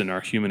us and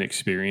our human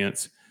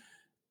experience,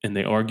 and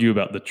they argue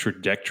about the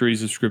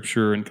trajectories of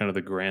Scripture and kind of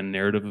the grand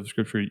narrative of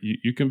Scripture,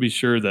 you can be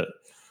sure that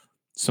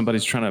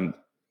somebody's trying to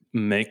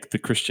make the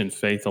Christian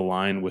faith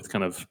align with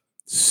kind of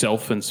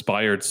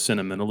self-inspired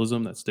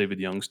sentimentalism. That's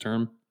David Young's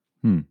term.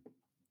 And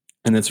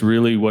that's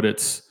really what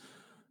it's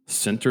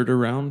centered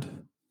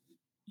around,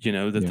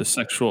 that the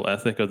sexual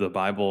ethic of the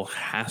Bible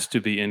has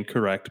to be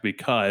incorrect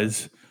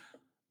because,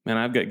 man,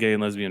 I've got gay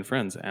and lesbian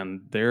friends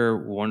and they're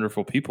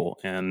wonderful people.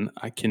 And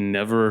I can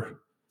never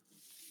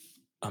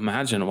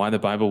imagine why the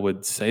Bible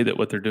would say that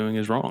what they're doing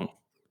is wrong.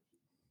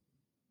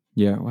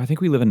 Yeah, well, I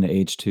think we live in an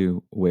age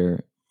too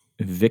where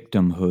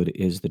victimhood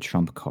is the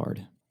trump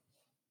card.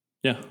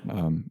 Yeah.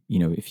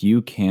 If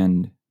you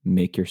can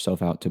make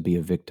yourself out to be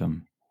a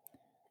victim,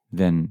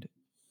 then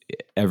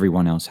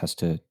everyone else has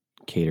to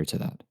cater to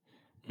that.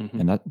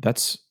 And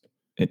that's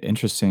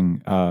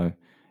interesting. And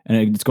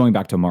it's going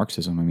back to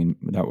Marxism. I mean,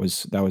 that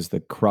was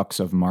the crux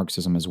of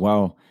Marxism as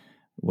well,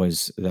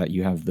 was that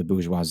you have the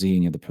bourgeoisie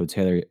and you have the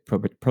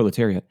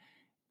proletariat,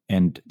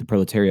 and the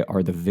proletariat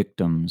are the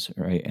victims,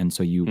 right? And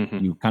so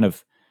you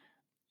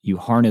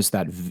harness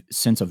that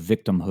sense of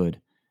victimhood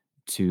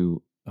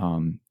to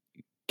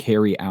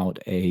carry out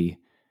an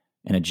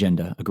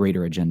agenda, a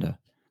greater agenda.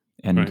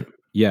 And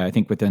I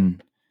think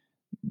within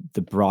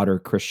the broader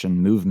Christian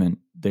movement,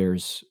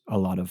 there's a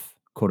lot of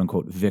quote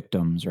unquote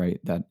victims, right?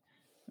 That,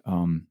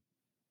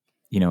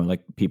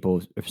 like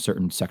people of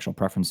certain sexual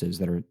preferences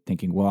that are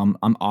thinking, well,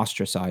 I'm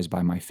ostracized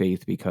by my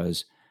faith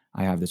because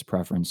I have this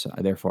preference,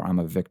 therefore I'm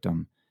a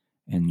victim.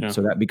 And Yeah.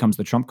 so that becomes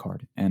the trump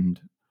card. And,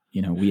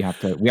 we have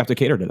to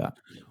cater to that.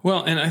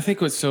 Well, and I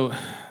think what's so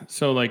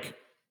like,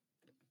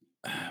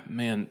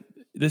 man,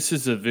 this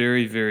is a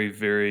very, very,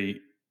 very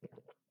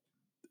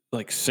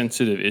like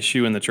sensitive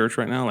issue in the church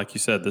right now. Like you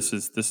said, this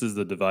is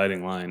the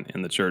dividing line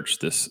in the church.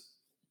 This,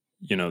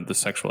 the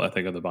sexual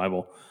ethic of the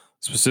Bible,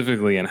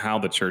 specifically, and how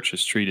the church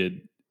has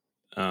treated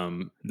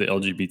the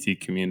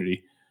LGBT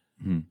community.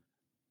 Mm-hmm.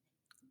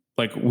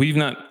 Like we've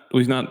not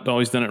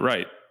always done it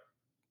right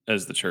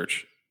as the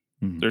church.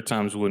 Mm-hmm. There are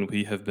times when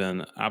we have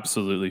been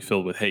absolutely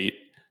filled with hate,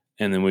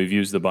 and then we've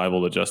used the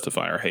Bible to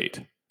justify our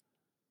hate.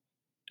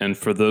 And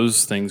for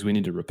those things, we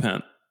need to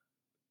repent,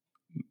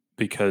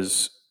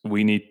 because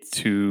we need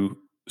to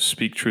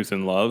speak truth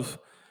in love,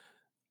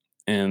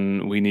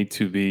 and we need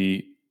to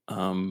be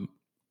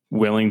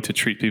willing to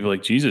treat people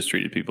like Jesus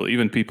treated people,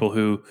 even people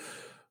who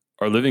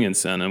are living in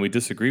sin and we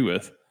disagree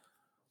with.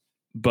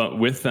 But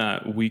with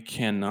that, we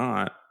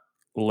cannot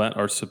let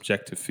our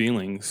subjective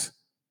feelings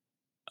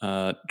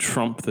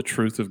trump the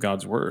truth of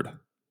God's word.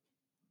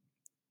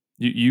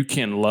 You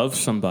can love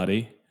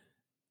somebody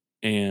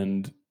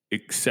and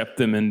accept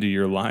them into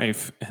your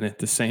life, and at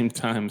the same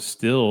time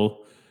still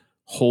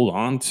hold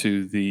on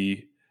to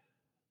the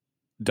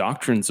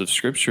doctrines of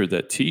Scripture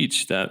that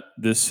teach that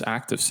this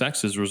act of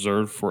sex is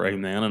reserved for a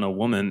man and a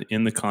woman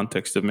in the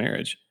context of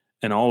marriage,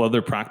 and all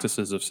other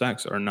practices of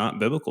sex are not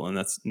biblical, and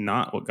that's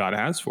not what God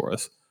has for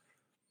us.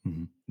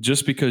 Mm-hmm.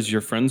 Just because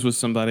you're friends with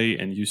somebody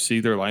and you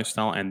see their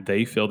lifestyle and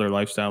they feel their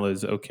lifestyle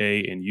is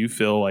okay, and you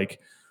feel like,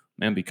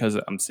 man, because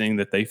I'm seeing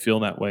that they feel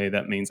that way,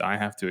 that means I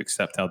have to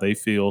accept how they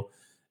feel.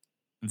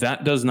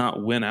 That does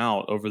not win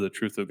out over the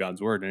truth of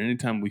God's word. And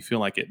anytime we feel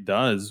like it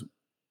does,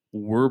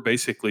 we're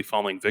basically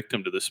falling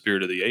victim to the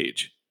spirit of the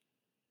age.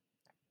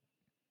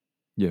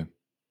 Yeah.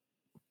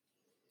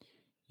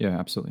 Yeah,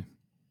 absolutely.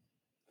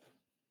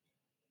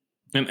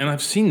 And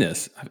I've seen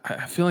this.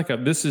 I feel like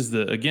this is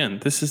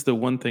the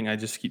one thing I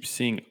just keep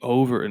seeing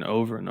over and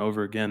over and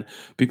over again.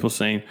 People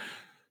saying,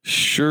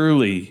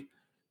 surely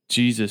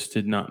Jesus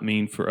did not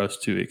mean for us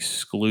to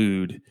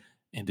exclude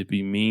and to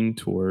be mean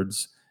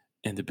towards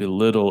and to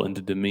belittle and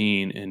to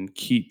demean and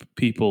keep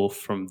people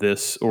from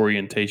this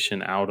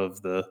orientation out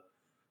of the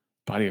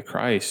body of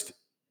Christ.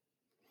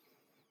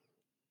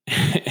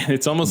 And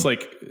it's almost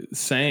like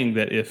saying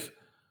that if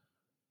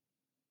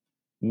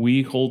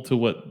we hold to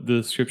what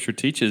the Scripture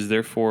teaches,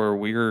 therefore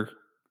we're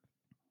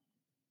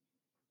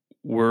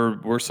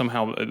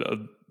somehow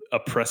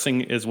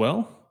oppressing as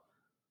well.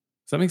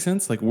 Does that make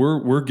sense? Like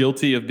we're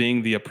guilty of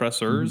being the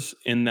oppressors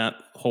in that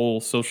whole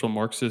social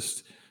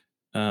Marxist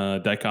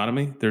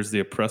dichotomy. There's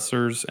the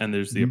oppressors and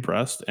there's the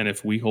oppressed. And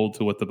if we hold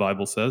to what the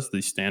Bible says,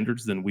 these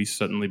standards, then we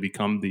suddenly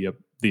become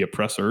the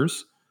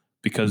oppressors,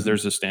 because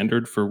there's a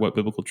standard for what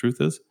biblical truth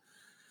is.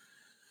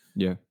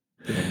 Yeah.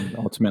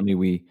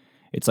 Ultimately,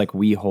 it's like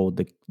we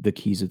hold the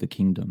keys of the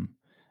kingdom.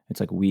 It's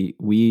like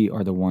we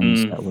are the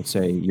ones that would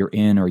say you're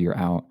in or you're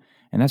out.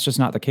 And that's just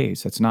not the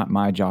case. That's not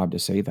my job to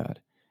say that.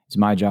 It's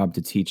my job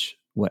to teach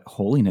what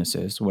holiness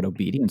is, what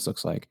obedience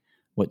looks like,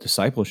 what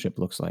discipleship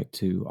looks like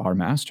to our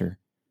master.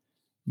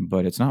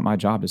 But it's not my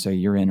job to say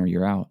you're in or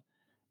you're out.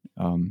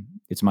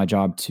 It's my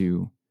job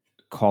to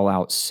call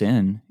out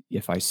sin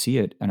if I see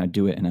it, and I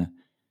do it in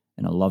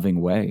a loving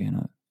way,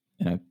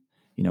 in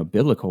a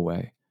biblical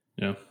way.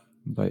 Yeah.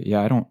 But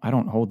yeah, I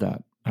don't hold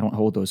that. I don't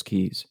hold those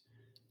keys.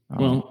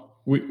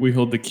 Well, we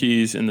hold the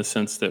keys in the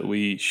sense that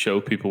we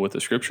show people what the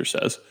Scripture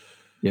says.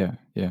 Yeah,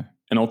 yeah.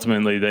 And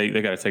ultimately, they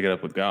got to take it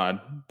up with God.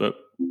 But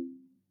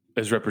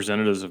as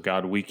representatives of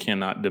God, we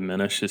cannot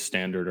diminish His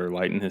standard or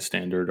lighten His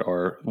standard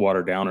or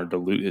water down or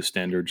dilute His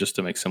standard just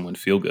to make someone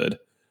feel good.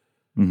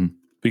 Mm-hmm.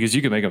 Because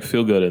you can make them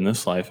feel good in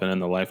this life and in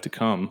the life to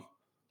come.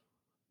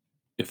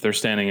 If they're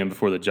standing in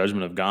before the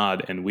judgment of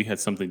God and we had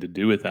something to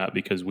do with that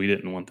because we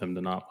didn't want them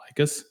to not like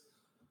us,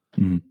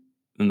 then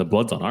the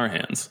blood's on our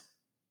hands.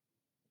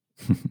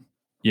 I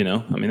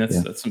mean,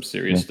 that's some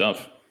serious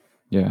stuff.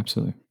 Yeah,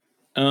 absolutely.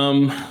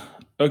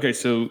 Okay,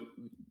 so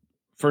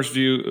first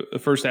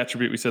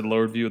attribute, we said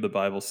lowered view of the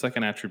Bible.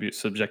 Second attribute,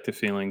 subjective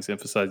feelings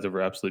emphasized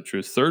over absolute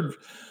truth. Third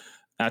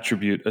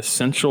attribute,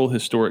 essential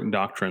historic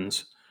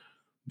doctrines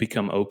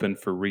become open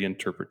for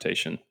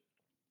reinterpretation.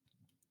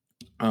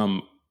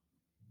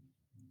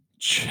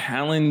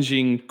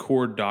 Challenging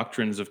core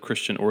doctrines of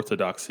Christian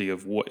orthodoxy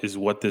of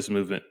what this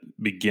movement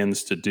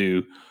begins to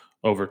do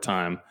over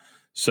time.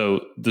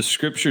 So the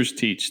Scriptures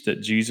teach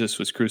that Jesus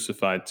was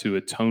crucified to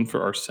atone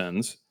for our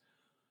sins,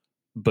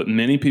 but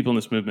many people in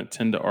this movement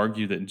tend to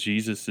argue that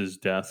Jesus's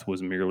death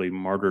was merely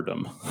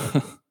martyrdom,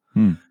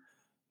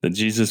 that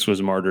Jesus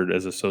was martyred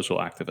as a social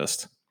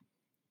activist,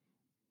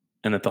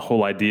 and that the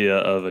whole idea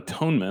of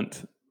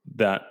atonement,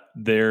 that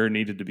there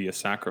needed to be a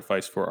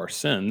sacrifice for our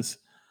sins.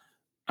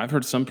 I've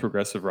heard some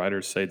progressive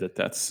writers say that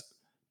that's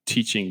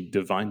teaching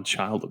divine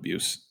child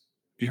abuse.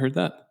 Have you heard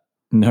that?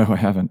 No, I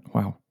haven't.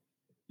 Wow.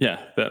 Yeah,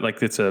 that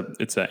like it's a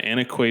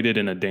antiquated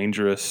and a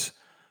dangerous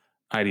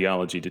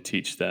ideology to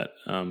teach that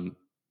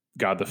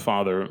God the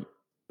Father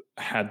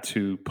had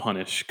to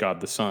punish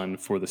God the Son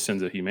for the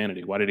sins of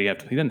humanity. Why did he have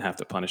to? He didn't have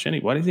to punish any.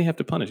 Why does he have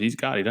to punish? He's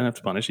God. He doesn't have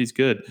to punish. He's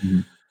good.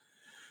 Mhm.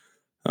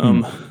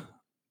 Um,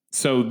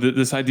 so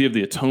this idea of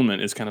the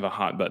atonement is kind of a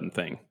hot button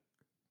thing.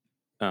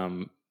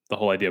 The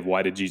whole idea of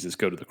why did Jesus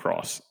go to the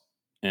cross?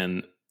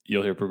 And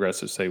you'll hear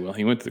progressives say, well,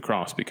 he went to the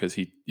cross because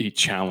he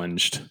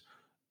challenged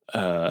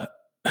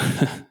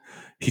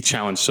he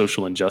challenged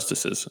social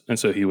injustices, and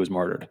so he was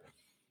martyred.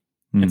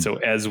 And so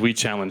as we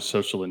challenge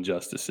social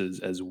injustices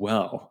as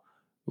well,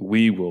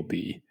 we will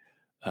be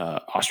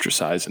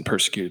ostracized and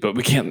persecuted. But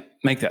we can't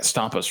make that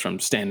stop us from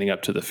standing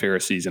up to the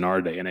Pharisees in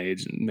our day and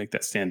age and make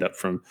that stand up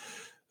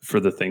for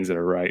the things that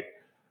are right.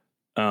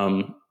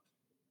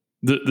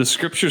 The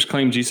scriptures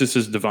claim Jesus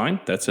is divine.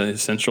 That's an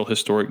essential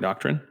historic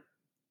doctrine,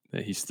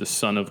 that he's the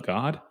Son of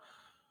God.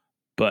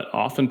 But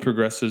often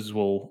progressives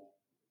will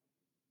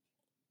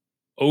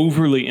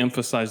overly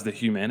emphasize the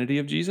humanity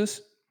of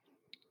Jesus.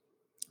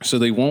 So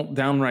they won't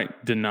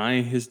downright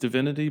deny his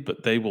divinity,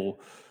 but they will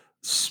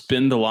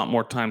spend a lot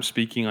more time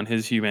speaking on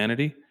his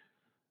humanity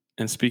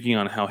and speaking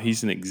on how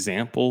he's an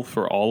example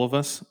for all of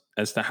us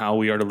as to how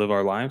we are to live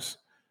our lives,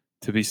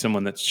 to be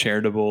someone that's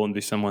charitable and be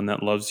someone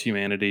that loves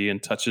humanity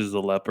and touches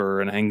the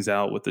leper and hangs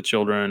out with the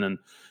children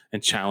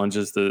and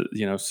challenges the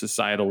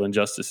societal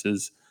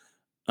injustices.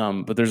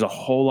 But there's a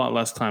whole lot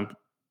less time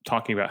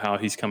talking about how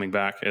he's coming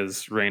back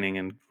as reigning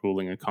and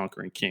ruling and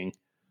conquering king.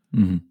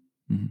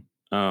 Mm-hmm.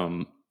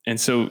 Mm-hmm. And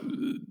so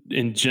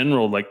in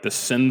general, like the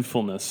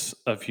sinfulness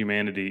of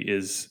humanity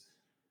is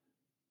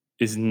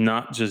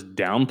not just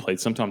downplayed.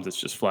 Sometimes it's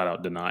just flat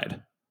out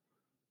denied.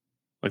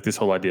 Like this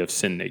whole idea of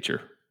sin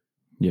nature.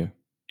 Yeah.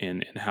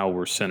 And how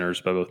we're sinners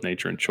by both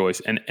nature and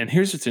choice. And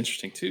here's what's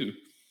interesting too.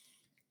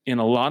 In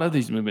a lot of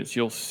these movements,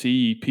 you'll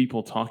see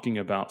people talking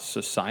about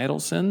societal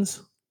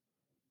sins,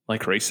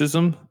 like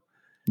racism.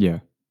 Yeah.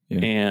 Yeah.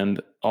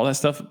 And all that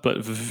stuff,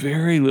 but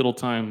very little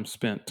time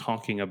spent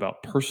talking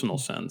about personal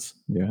sins.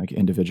 Yeah, like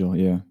individual.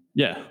 Yeah.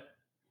 Yeah.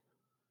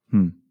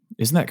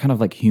 Isn't that kind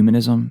of like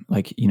humanism?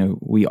 Like,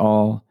 we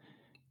all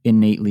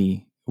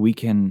innately, we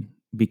can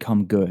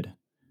become good.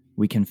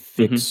 We can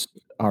fix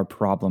our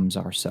problems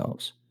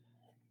ourselves.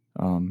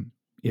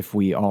 If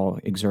we all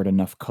exert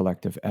enough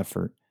collective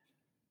effort,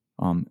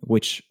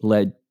 which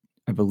led,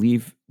 I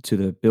believe, to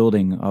the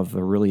building of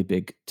a really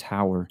big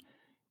tower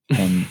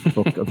in the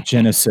book of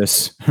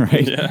Genesis,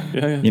 right?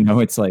 Yeah.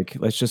 It's like,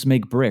 let's just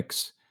make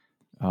bricks.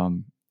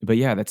 But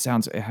yeah, it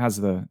has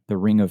the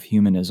ring of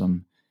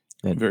humanism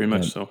that very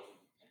much so.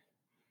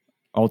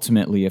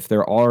 Ultimately, if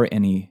there are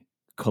any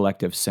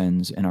collective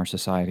sins in our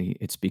society,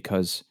 it's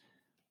because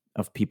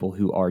of people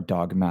who are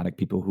dogmatic,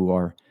 people who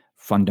are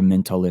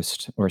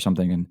fundamentalist or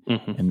something,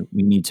 and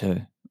we need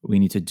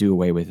to do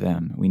away with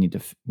them. We need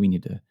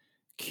to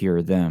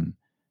cure them.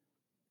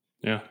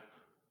 Yeah.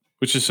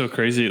 Which is so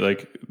crazy.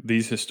 Like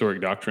these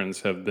historic doctrines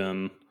have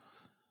been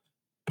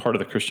part of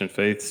the Christian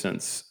faith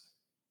since,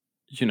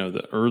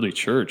 the early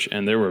church.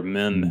 And there were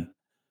men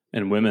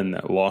and women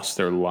that lost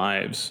their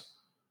lives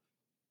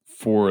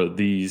for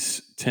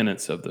these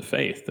tenets of the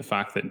faith. The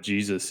fact that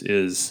Jesus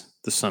is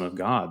the Son of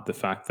God, the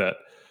fact that,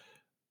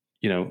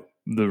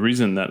 the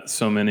reason that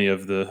so many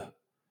of the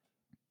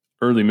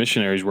early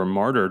missionaries were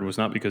martyred was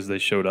not because they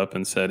showed up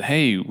and said,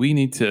 hey, we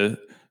need to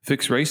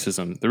fix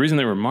racism. The reason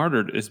they were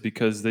martyred is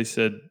because they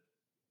said,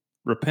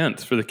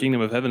 repent, for the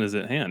kingdom of heaven is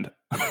at hand.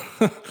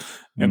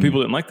 And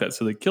people didn't like that,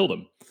 so they killed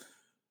him.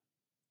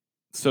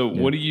 So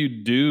what do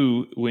you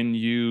do when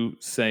you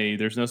say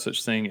there's no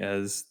such thing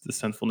as the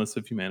sinfulness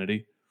of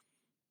humanity?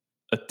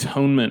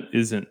 Atonement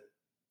isn't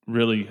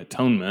really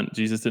atonement.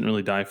 Jesus didn't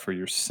really die for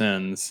your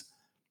sins.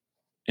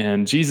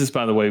 And Jesus,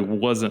 by the way,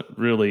 wasn't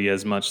really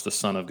as much the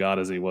Son of God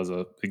as he was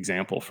an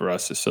example for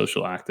us as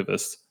social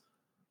activists.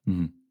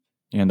 Mm-hmm.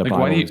 And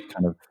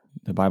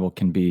the Bible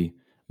can be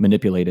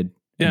manipulated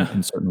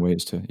in certain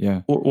ways too.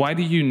 Yeah. Well, why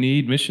do you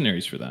need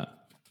missionaries for that?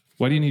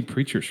 Why do you need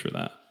preachers for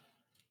that?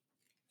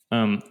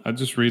 I'll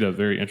just read a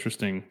very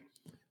interesting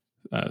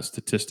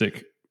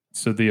statistic.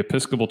 So the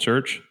Episcopal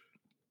Church,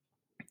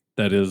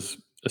 that is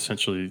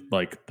essentially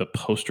like the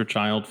poster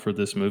child for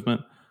this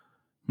movement,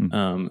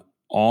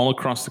 all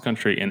across the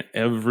country, in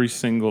every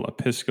single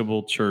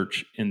Episcopal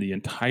church in the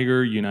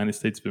entire United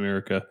States of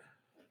America,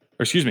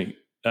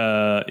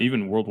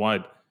 even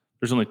worldwide,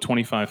 there's only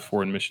 25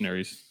 foreign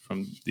missionaries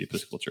from the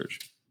Episcopal Church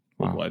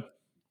worldwide. Wow.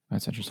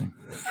 That's interesting.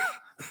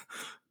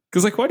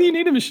 Because, why do you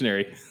need a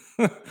missionary?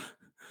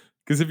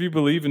 Because if you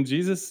believe in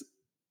Jesus,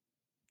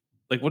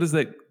 what does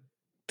that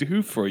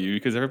do for you?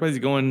 Because everybody's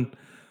going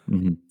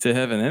to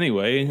heaven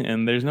anyway,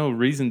 and there's no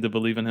reason to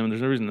believe in him.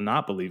 There's no reason to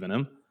not believe in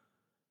him,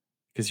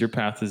 because your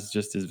path is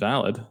just as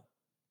valid,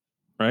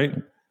 right?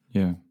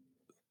 Yeah.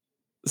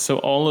 So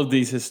all of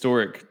these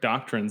historic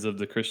doctrines of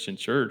the Christian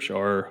church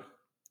are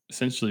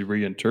essentially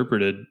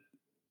reinterpreted,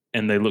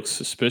 and they look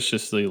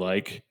suspiciously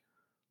like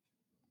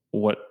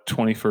what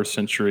 21st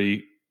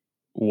century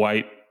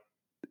white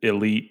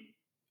elite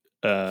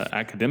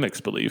academics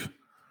believe.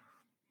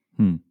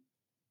 Hmm.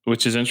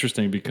 which is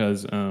interesting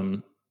because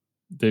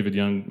David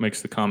Young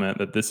makes the comment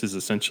that this is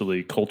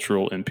essentially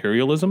cultural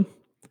imperialism,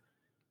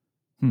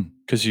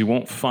 because you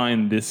won't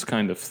find this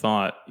kind of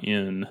thought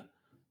in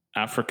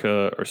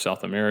Africa or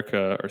South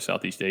America or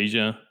Southeast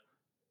Asia.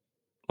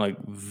 Like,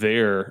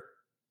 their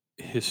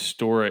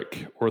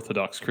historic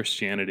Orthodox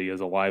Christianity is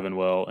alive and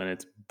well, and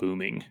it's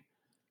booming.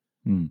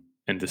 Hmm.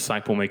 And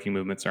disciple-making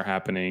movements are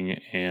happening,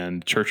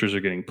 and churches are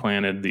getting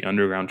planted. The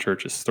underground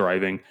church is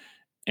thriving,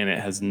 and it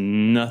has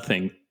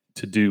nothing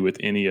to do with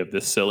any of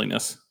this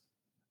silliness.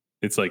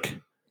 It's like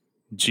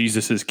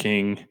Jesus is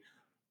king,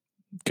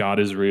 God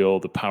is real,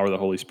 the power of the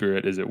Holy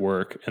Spirit is at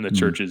work, and the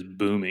church is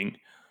booming.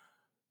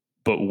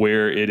 But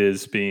where it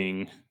is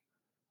being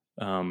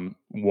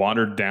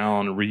watered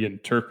down,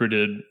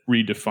 reinterpreted,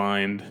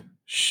 redefined,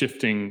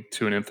 shifting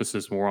to an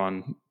emphasis more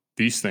on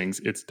these things,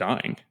 it's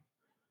dying.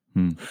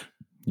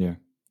 Yeah.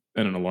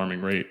 At an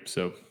alarming rate.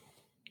 So,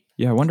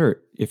 yeah, I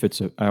wonder if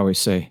it's I always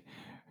say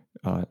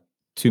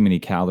too many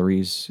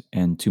calories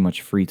and too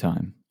much free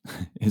time.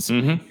 It's,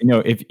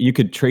 if you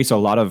could trace a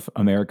lot of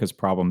America's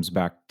problems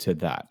back to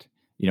that.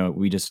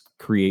 We just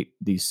create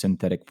these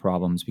synthetic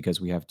problems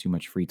because we have too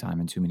much free time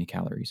and too many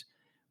calories.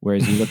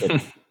 Whereas you look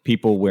at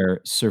people where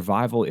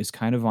survival is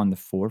kind of on the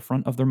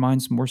forefront of their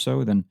minds more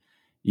so than,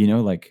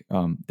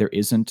 there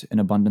isn't an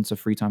abundance of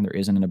free time. There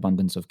isn't an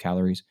abundance of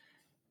calories.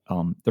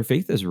 Their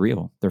faith is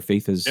real. Their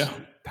faith is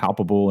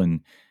palpable,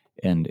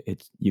 and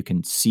you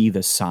can see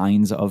the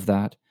signs of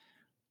that.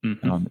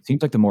 It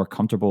seems like the more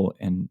comfortable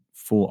and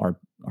full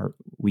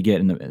we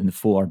get in the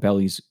full our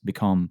bellies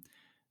become,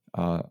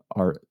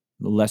 the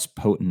less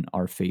potent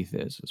our faith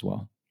is as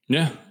well.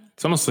 Yeah,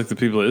 it's almost like the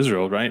people of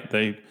Israel, right?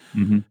 They,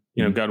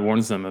 God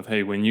warns them of,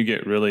 hey, when you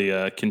get really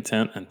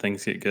content and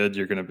things get good,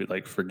 you're going to be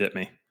like, forget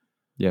me.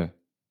 Yeah,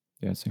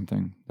 same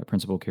thing. That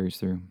principle carries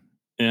through.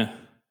 Yeah.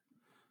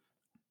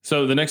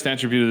 So the next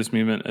attribute of this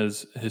movement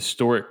is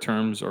historic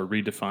terms are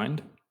redefined.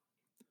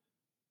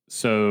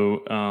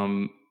 So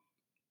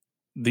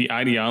the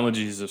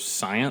ideologies of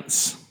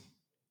science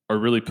are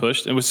really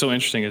pushed. And what's so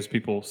interesting is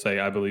people say,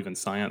 I believe in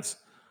science.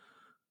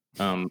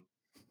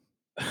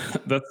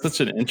 That's such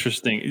an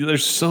interesting,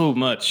 there's so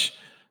much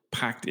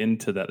packed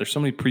into that. There's so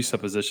many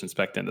presuppositions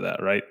packed into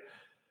that, right?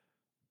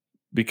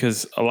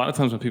 Because a lot of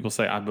times when people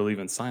say, I believe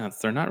in science,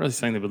 they're not really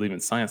saying they believe in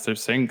science. They're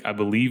saying, I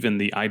believe in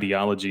the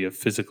ideology of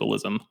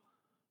physicalism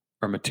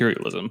or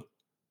materialism.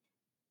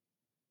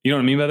 You know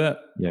what I mean by that?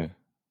 Yeah.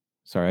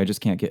 Sorry, I just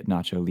can't get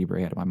Nacho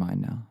Libre out of my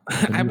mind now.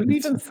 I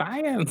believe in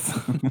science.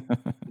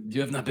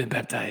 You have not been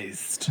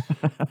baptized.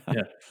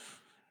 Yeah.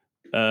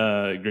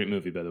 Great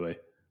movie, by the way.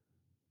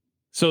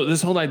 So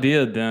this whole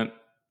idea that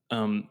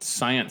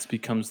science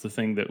becomes the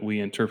thing that we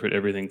interpret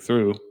everything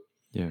through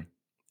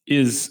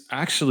is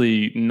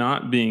actually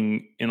not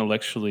being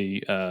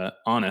intellectually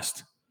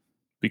honest,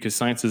 because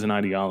science is an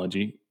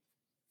ideology.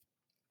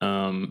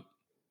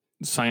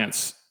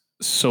 Science,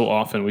 so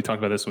often, we talk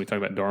about this when we talk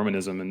about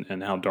Darwinism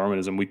and how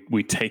Darwinism,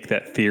 we take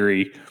that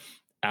theory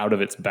out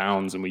of its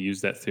bounds and we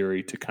use that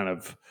theory to kind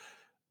of,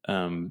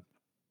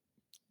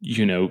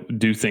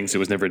 do things it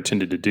was never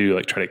intended to do,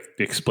 like try to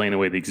explain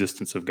away the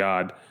existence of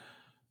God.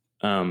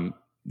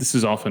 This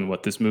is often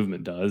what this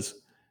movement does.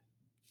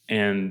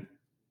 And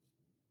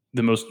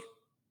the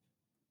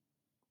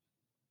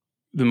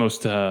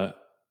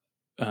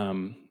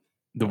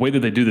way that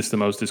they do this the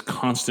most is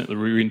constantly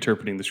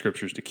reinterpreting the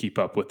scriptures to keep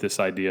up with this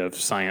idea of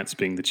science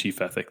being the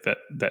chief ethic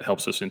that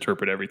helps us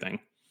interpret everything.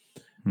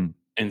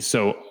 And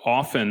so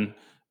often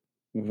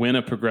when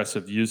a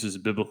progressive uses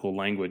biblical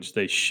language,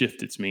 they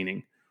shift its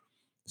meaning.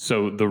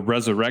 So the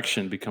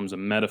resurrection becomes a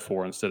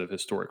metaphor instead of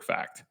historic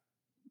fact.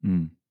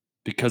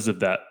 Because of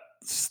that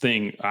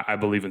thing, I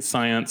believe in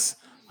science.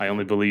 I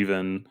only believe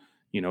in,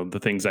 the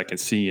things I can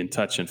see and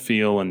touch and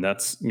feel. And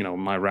that's,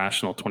 my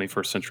rational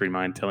 21st century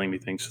mind telling me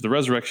things. So the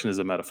resurrection is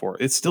a metaphor.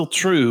 It's still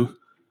true.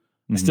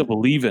 I still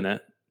believe in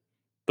it,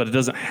 but it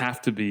doesn't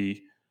have to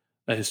be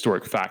a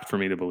historic fact for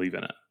me to believe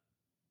in it.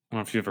 I don't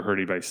know if you've ever heard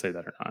anybody say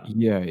that or not.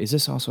 Yeah. Is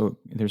this also,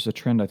 there's a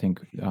trend, I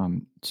think,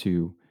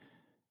 to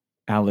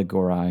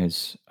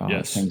allegorize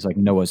things like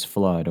Noah's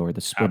flood or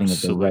the splitting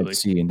of the Red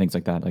Sea and things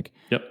like that. Like,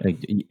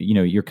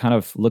 you're kind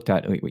of looked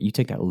at, you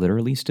take that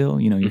literally still,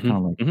 you're kind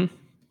of like,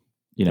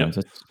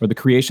 or the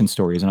creation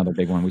story is another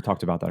big one. We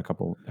talked about that a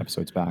couple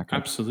episodes back.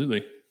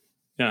 Absolutely.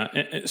 Yeah.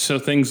 So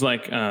things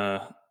like,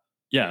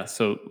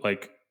 so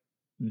like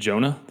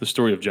Jonah, the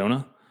story of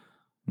Jonah,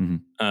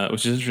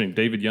 which is interesting.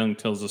 David Young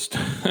tells us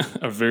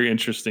a very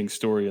interesting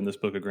story in this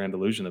book, A Grand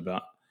Illusion,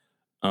 about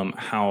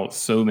how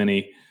so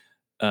many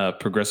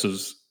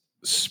progressives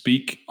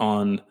speak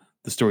on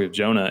the story of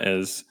Jonah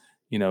as,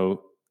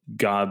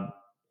 God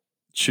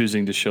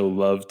choosing to show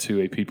love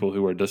to a people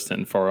who are distant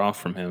and far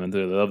off from him. And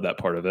they love that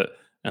part of it.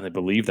 And they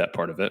believe that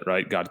part of it,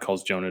 right? God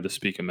calls Jonah to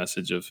speak a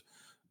message of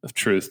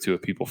truth to a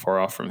people far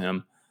off from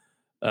him.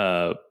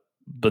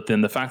 But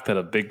then the fact that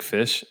a big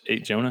fish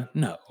ate Jonah,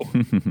 no,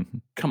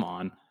 come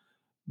on.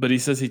 But he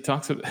says, he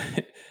talks about,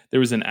 there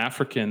was an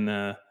African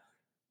that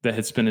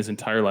had spent his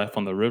entire life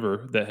on the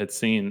river that had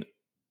seen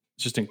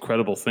just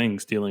incredible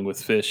things dealing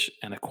with fish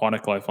and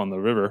aquatic life on the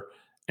river.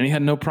 And he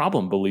had no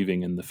problem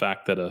believing in the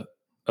fact that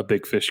a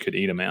big fish could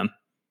eat a man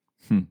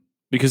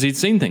because he'd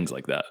seen things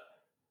like that.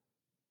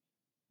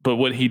 But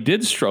what he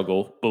did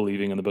struggle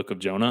believing in the book of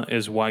Jonah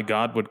is why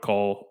God would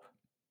call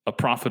a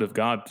prophet of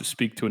God to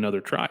speak to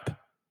another tribe.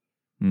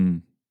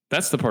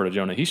 That's the part of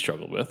Jonah he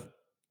struggled with.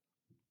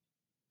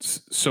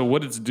 So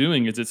what it's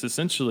doing is it's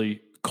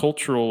essentially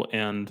cultural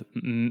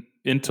and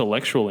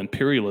intellectual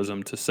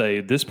imperialism to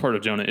say this part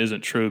of Jonah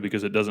isn't true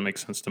because it doesn't make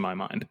sense to my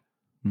mind.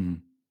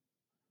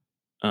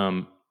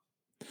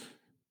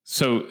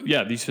 So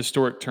yeah, these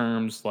historic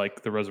terms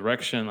like the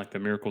resurrection, like the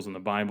miracles in the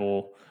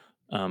Bible,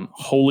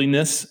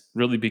 holiness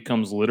really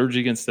becomes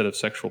liturgy instead of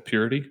sexual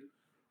purity.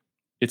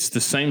 It's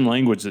the same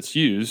language that's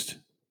used,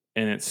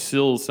 and it's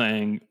still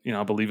saying,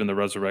 I believe in the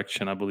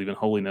resurrection, I believe in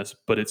holiness,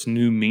 but it's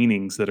new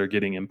meanings that are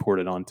getting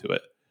imported onto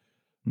it.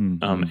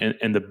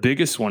 And the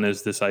biggest one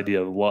is this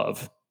idea of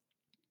love.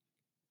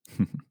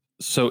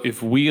 So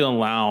if we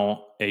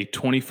allow a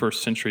 21st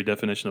century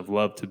definition of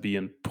love to be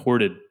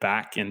imported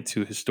back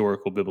into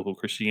historical biblical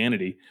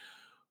Christianity,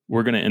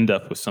 we're going to end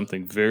up with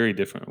something very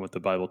different from what the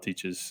Bible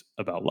teaches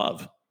about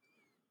love.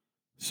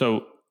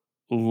 So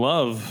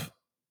love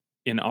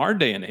in our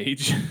day and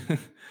age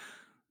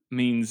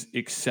means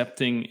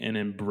accepting and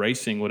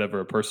embracing whatever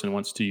a person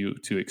wants to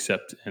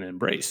accept and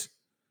embrace.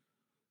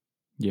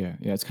 Yeah.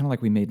 It's kind of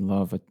like we made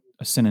love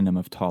a synonym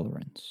of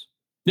tolerance.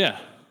 Yeah.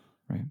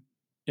 Right.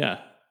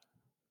 Yeah.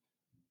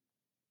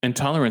 And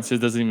tolerance, it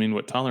doesn't even mean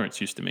what tolerance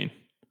used to mean.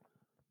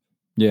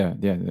 Yeah,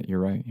 you're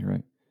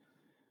right.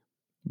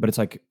 But it's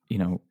like,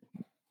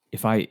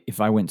 if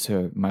I went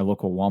to my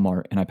local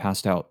Walmart and I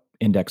passed out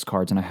index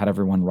cards and I had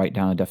everyone write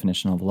down a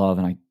definition of love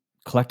and I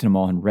collected them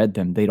all and read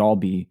them, they'd all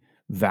be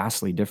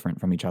vastly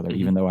different from each other.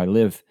 Even though I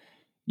live,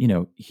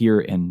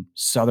 here in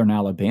Southern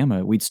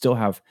Alabama, we'd still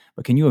have,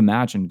 but can you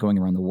imagine going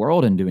around the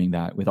world and doing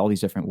that with all these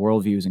different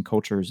worldviews and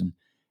cultures and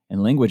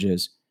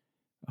languages?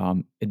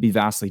 It'd be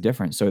vastly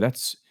different. So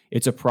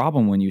it's a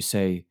problem when you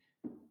say,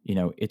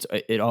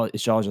 it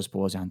all just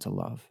boils down to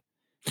love,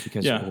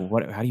 because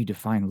how do you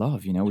define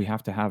love? We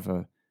have to have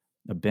a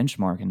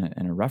benchmark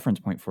and a reference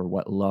point for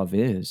what love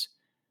is.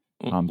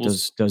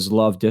 Does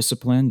love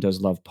discipline?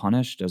 Does love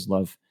punish? Does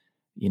love,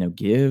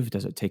 give?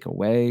 Does it take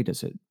away?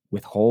 Does it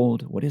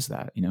withhold? What is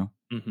that?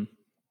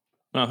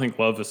 I think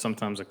love is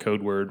sometimes a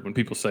code word when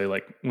people say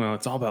like, well,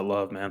 it's all about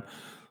love, man.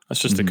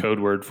 That's just a code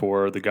word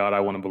for the God I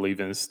want to believe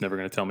in is never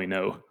going to tell me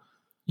no.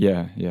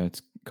 Yeah.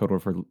 It's code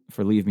word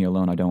for leave me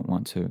alone. I don't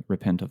want to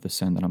repent of the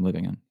sin that I'm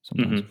living in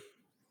sometimes.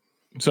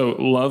 So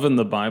love in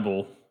the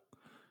Bible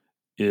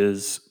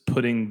is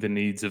putting the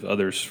needs of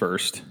others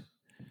first.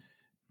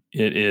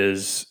 It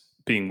is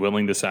being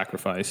willing to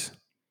sacrifice.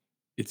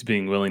 It's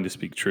being willing to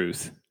speak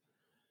truth.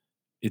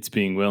 It's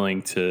being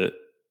willing to,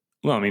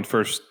 1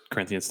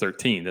 Corinthians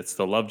 13, that's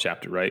the love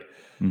chapter, right?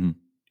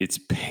 It's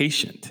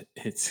patient.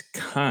 It's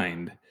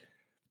kind.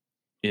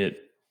 The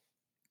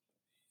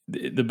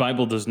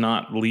Bible does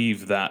not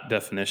leave that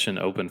definition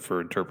open for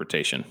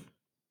interpretation.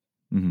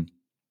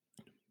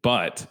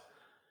 But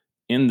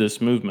in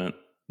this movement,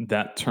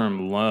 that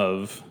term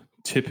love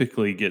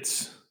typically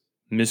gets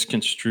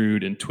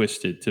misconstrued and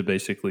twisted to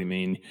basically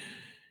mean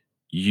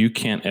you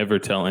can't ever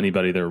tell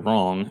anybody they're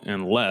wrong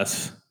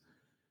unless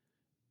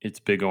it's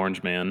Big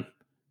Orange Man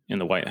in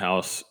the White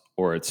House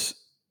or it's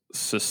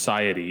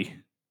society.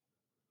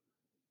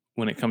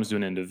 When it comes to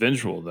an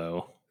individual,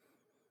 though,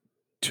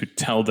 to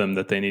tell them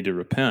that they need to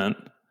repent,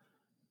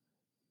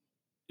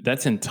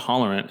 that's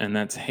intolerant and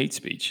that's hate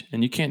speech.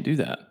 And you can't do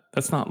that.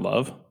 That's not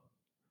love.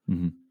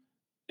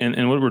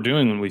 And what we're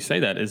doing when we say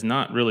that is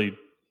not really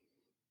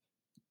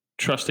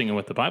trusting in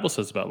what the Bible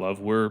says about love.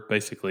 We're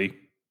basically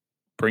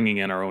bringing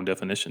in our own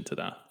definition to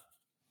that.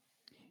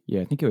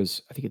 Yeah, I think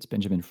it's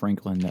Benjamin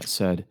Franklin that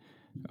said,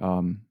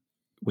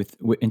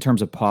 in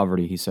terms of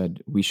poverty, he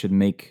said we should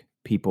make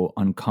people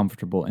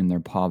uncomfortable in their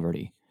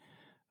poverty.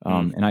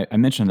 And I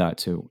mentioned that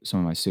to some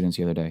of my students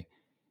the other day,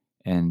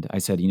 and I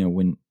said,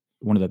 when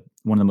one of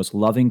the most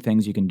loving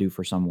things you can do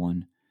for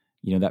someone,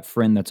 that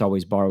friend that's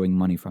always borrowing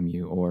money from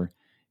you, or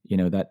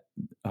that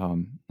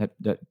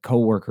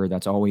coworker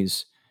that's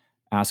always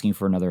asking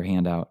for another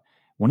handout.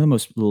 One of the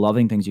most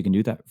loving things you can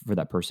do for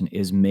that person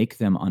is make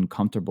them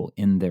uncomfortable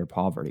in their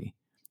poverty,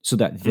 so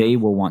that they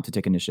will want to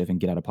take initiative and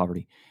get out of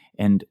poverty.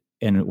 And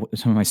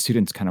some of my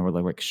students kind of were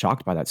like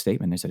shocked by that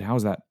statement. They said, "How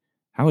is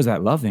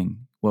that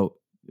loving?" Well,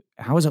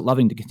 how is it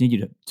loving to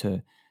continue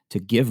to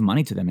give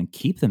money to them and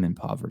keep them in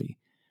poverty?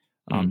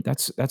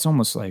 That's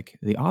almost like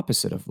the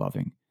opposite of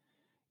loving.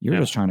 You're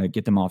just trying to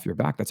get them off your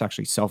back. That's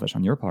actually selfish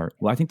on your part.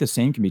 Well, I think the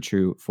same can be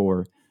true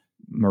for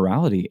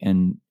morality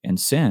and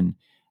sin.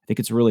 I think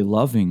it's really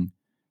loving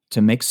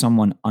to make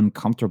someone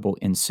uncomfortable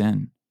in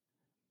sin.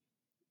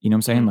 You know what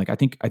I'm saying? Like, I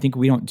think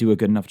we don't do a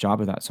good enough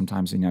job of that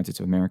sometimes in the United States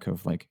of America,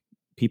 of like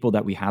people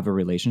that we have a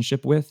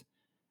relationship with,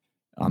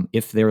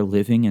 if they're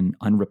living in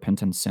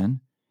unrepentant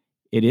sin,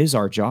 it is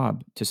our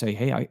job to say,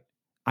 hey,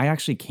 I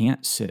actually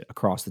can't sit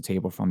across the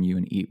table from you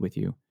and eat with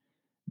you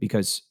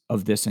because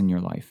of this in your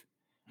life.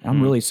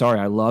 I'm really sorry.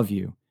 I love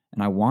you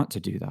and I want to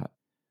do that.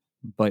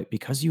 But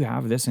because you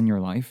have this in your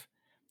life,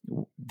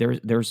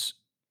 there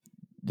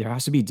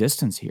has to be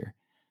distance here.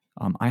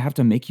 I have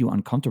to make you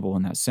uncomfortable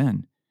in that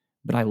sin,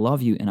 but I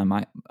love you and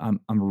I'm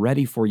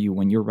ready for you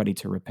when you're ready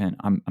to repent.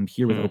 I'm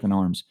here with open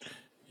arms.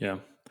 Yeah.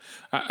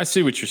 I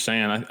see what you're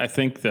saying. I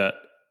think that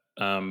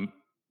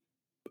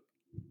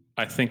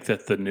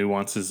the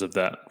nuances of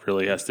that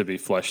really has to be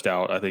fleshed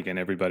out, I think, in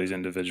everybody's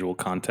individual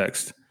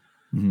context.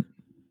 Mhm.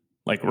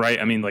 Like, right.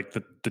 I mean, like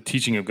the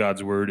teaching of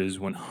God's word is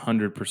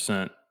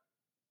 100%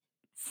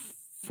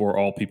 for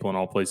all people in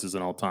all places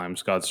and all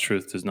times. God's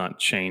truth does not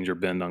change or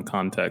bend on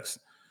context.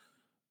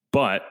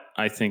 But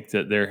I think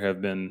that there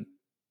have been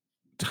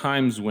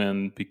times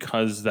when,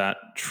 because that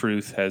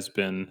truth has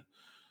been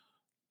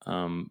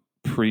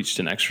preached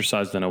and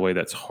exercised in a way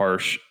that's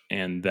harsh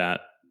and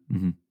that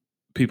Mhm.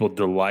 people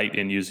delight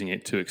in using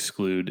it to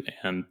exclude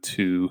and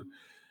to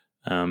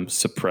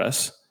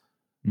suppress,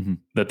 Mhm.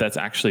 that's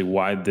actually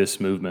why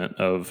this movement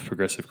of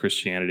progressive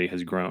Christianity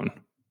has grown,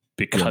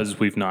 because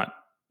we've not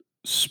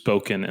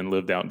spoken and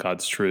lived out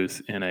God's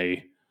truth in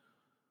a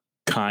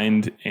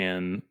kind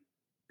and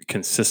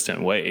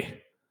consistent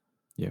way.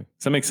 Yeah.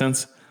 Does that make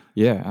sense?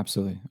 Yeah,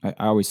 absolutely. I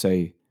always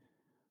say,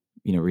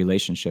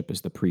 relationship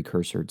is the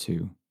precursor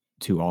to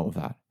all of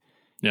that.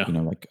 Yeah.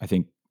 Like I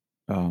think,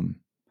 and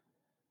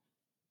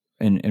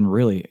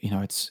really,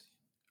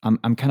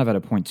 I'm kind of at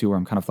a point too where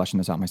I'm kind of fleshing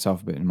this out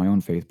myself, but in my own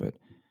faith, but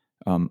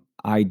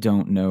I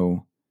don't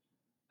know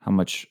how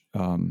much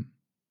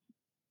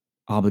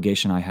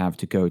obligation I have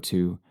to go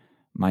to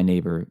my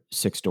neighbor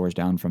 6 doors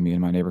down from me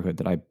in my neighborhood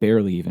that I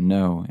barely even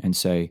know and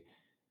say,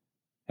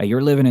 "Hey,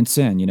 you're living in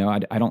sin." I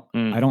don't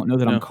know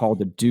that I'm Yeah. called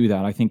to do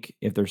that. I think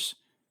if there's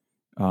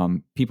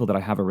people that I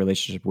have a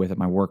relationship with at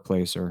my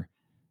workplace or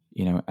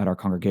at our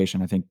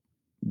congregation, I think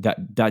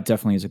that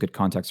definitely is a good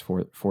context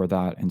for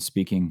that and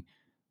speaking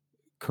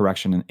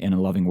correction in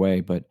a loving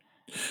way. But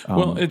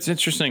Well, it's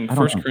interesting. I don't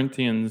First know.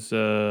 Corinthians,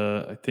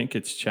 I think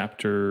it's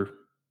chapter.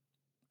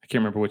 I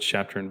can't remember which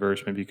chapter and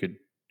verse. Maybe you could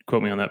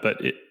quote me on that.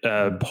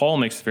 But Paul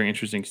makes a very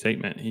interesting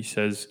statement. He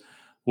says,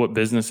 "What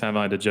business have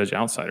I to judge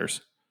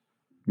outsiders?"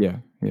 Yeah,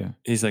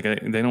 He's like,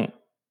 they don't.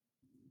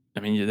 I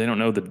mean, they don't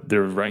know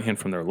their right hand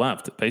from their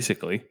left.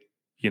 Basically,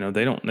 they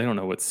don't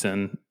know what's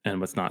sin and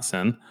what's not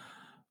sin.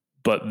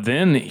 But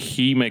then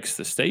he makes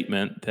the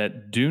statement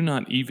that do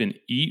not even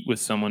eat with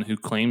someone who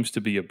claims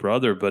to be a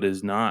brother but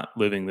is not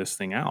living this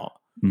thing out.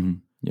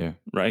 Yeah,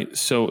 Right.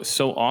 So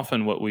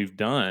often what we've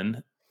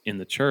done in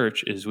the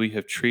church is we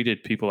have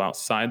treated people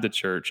outside the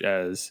church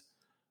as,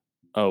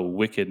 oh,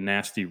 wicked,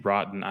 nasty,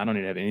 rotten. I don't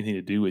even have anything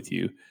to do with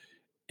you.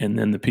 And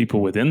then the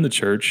people within the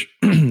church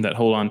that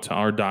hold on to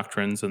our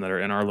doctrines and that are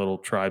in our little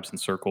tribes and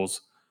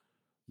circles,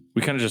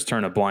 we kind of just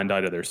turn a blind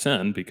eye to their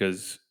sin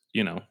because,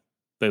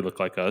 they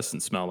look like us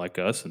and smell like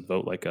us and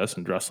vote like us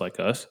and dress like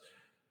us.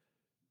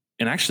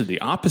 And actually,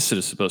 the opposite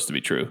is supposed to be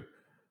true.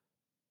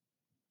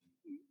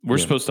 We're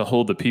supposed to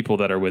hold the people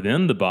that are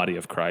within the body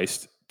of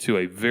Christ to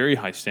a very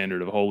high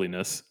standard of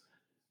holiness.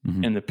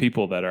 And the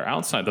people that are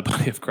outside the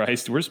body of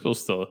Christ, we're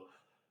supposed to,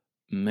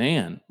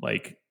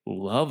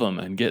 love them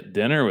and get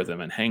dinner with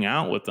them and hang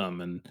out with them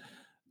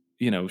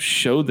and,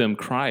 show them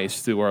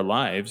Christ through our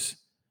lives.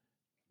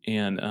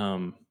 And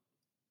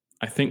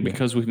I think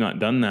because we've not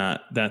done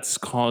that, that's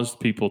caused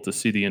people to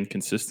see the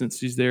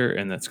inconsistencies there,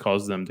 and that's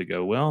caused them to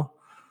go, well,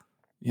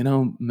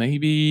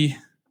 maybe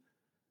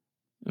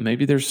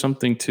there's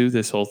something to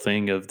this whole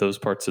thing of those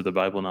parts of the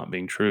Bible not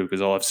being true, because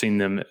all I've seen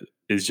them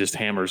is just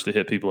hammers to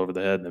hit people over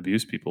the head and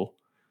abuse people.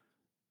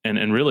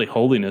 And really,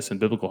 holiness and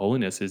biblical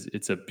holiness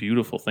it's a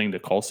beautiful thing to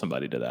call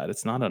somebody to that.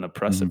 It's not an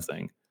oppressive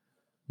thing.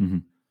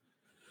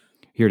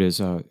 Here it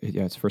is.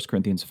 It's 1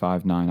 Corinthians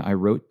 5:9. I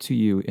wrote to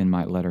you in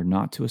my letter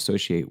not to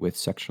associate with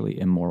sexually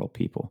immoral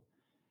people,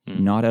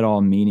 not at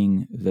all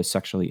meaning the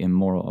sexually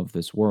immoral of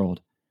this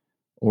world,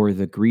 or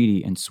the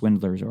greedy and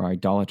swindlers or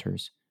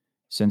idolaters,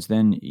 since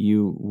then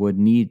you would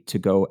need to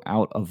go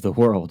out of the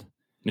world.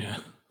 Yeah.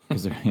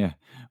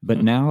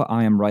 But now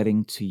I am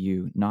writing to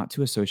you not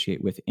to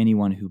associate with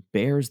anyone who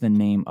bears the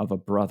name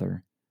of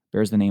brother,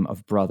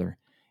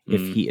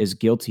 if he is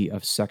guilty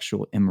of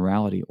sexual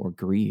immorality or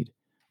greed,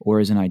 or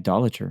is an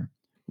idolater,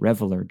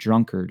 reveler,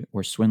 drunkard,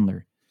 or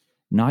swindler,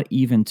 not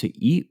even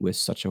to eat with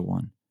such a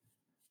one.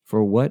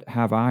 For what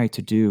have I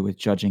to do with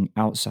judging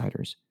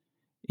outsiders?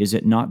 Is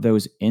it not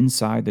those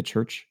inside the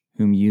church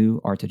whom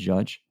you are to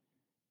judge?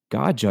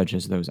 God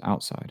judges those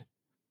outside.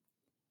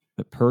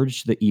 But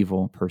purge the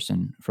evil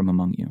person from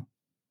among you.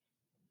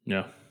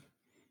 Yeah.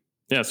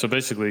 Yeah. So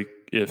basically,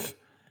 if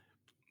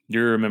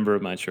you're a member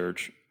of my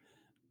church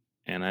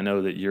and I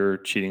know that you're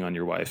cheating on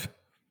your wife,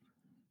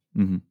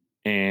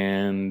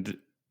 and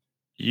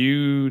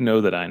you know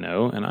that I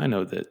know, and I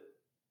know that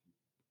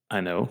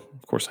I know,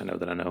 of course I know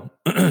that I know,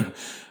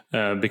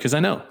 because I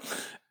know.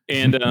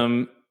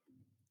 And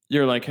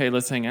you're like, hey,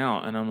 let's hang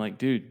out. And I'm like,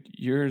 dude,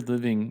 you're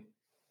living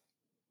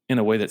in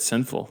a way that's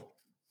sinful.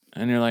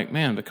 And you're like,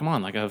 man, but come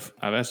on, like I've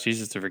asked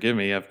Jesus to forgive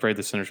me. I've prayed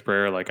the sinner's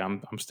prayer. Like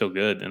I'm still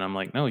good. And I'm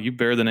like, no, you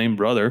bear the name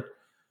brother.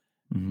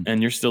 Mhm.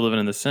 and you're still living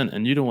in the sin,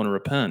 and you don't want to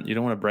repent, you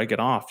don't want to break it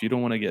off, you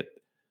don't want to get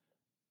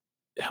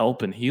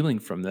help and healing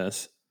from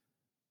this,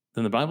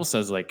 then the Bible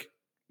says, like,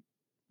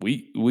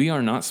 we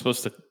are not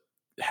supposed to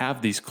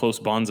have these close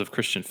bonds of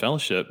Christian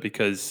fellowship,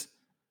 because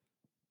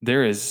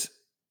there is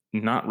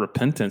not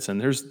repentance, and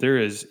there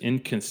is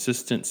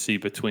inconsistency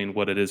between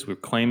what it is we're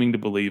claiming to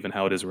believe and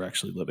how it is we're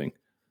actually living.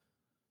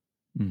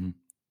 Mhm.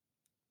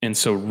 And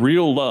so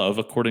real love,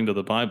 according to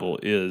the Bible,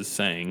 is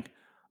saying,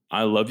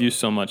 I love you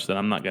so much that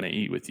I'm not going to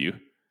eat with you,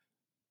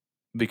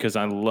 because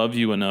I love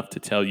you enough to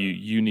tell you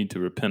you need to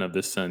repent of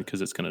this sin because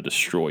it's going to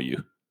destroy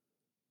you.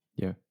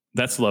 Yeah.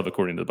 That's love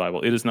according to the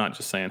Bible. It is not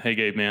just saying, hey,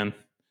 Gabe, man,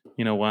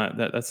 you know what?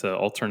 That's an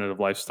alternative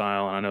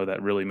lifestyle, and I know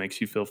that really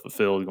makes you feel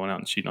fulfilled going out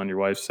and cheating on your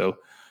wife. So,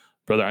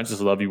 brother, I just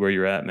love you where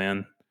you're at,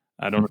 man.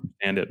 I don't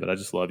understand it, but I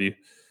just love you.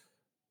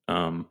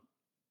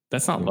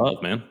 That's not Yeah.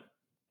 love, man.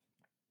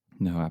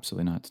 No,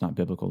 absolutely not. It's not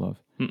biblical love.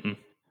 Mm-mm.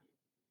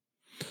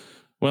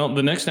 Well,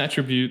 the next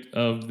attribute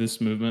of this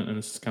movement, and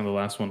this is kind of the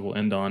last one we'll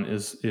end on,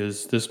 is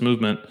this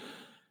movement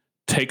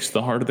takes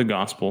the heart of the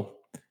gospel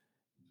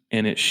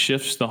and it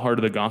shifts the heart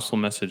of the gospel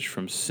message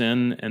from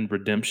sin and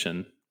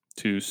redemption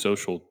to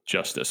social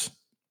justice.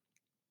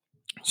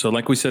 So,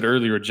 like we said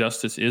earlier,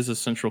 justice is a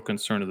central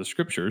concern of the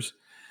scriptures,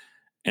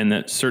 and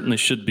that certainly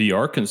should be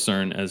our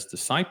concern as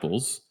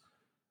disciples.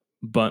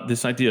 But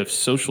this idea of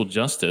social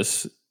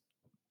justice,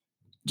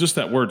 just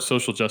that word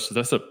social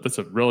justice, that's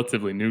a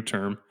relatively new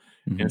term.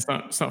 Mhm.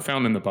 And it's not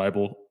found in the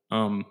Bible.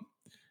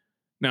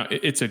 Now,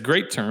 it's a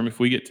great term if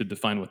we get to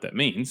define what that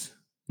means.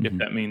 If Mhm.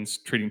 that means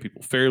treating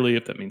people fairly,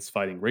 if that means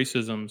fighting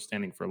racism,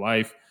 standing for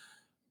life.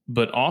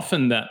 But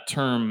often that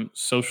term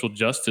social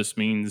justice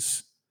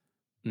means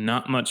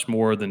not much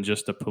more than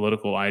just a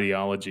political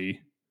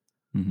ideology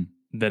Mhm.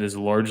 that is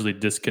largely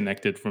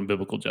disconnected from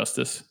biblical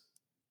justice.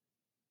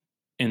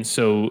 And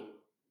so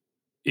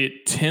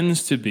it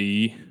tends to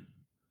be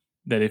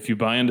that if you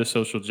buy into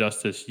social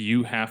justice,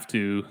 you have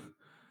to,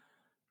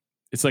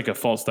 it's like a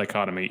false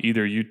dichotomy.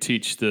 Either you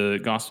teach the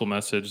gospel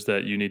message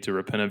that you need to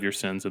repent of your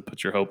sins and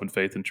put your hope and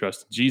faith and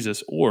trust in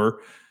Jesus,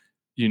 or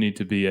you need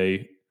to be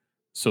a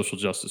social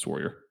justice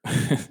warrior.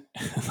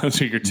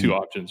 Those are your two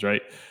options,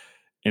 right?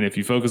 And if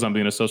you focus on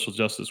being a social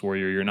justice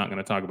warrior, you're not going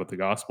to talk about the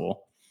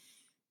gospel.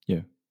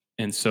 Yeah.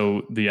 And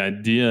so the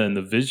idea and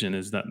the vision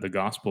is that the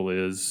gospel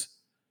is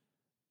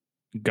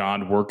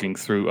God working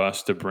through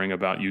us to bring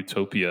about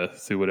utopia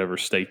through whatever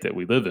state that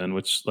we live in,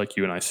 which, like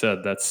you and I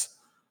said,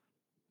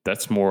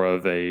 that's more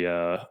of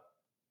a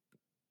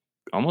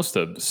almost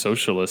a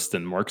socialist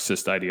and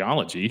Marxist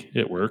ideology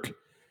at work.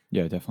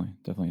 Yeah,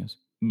 definitely is.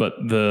 But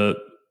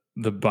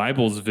the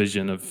Bible's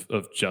vision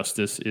of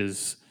justice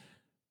is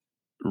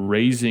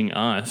raising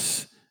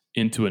us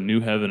into a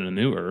new heaven and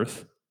a new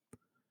earth,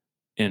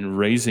 and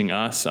raising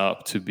us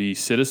up to be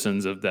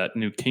citizens of that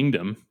new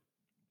kingdom.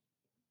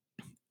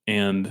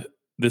 And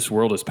this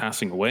world is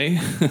passing away.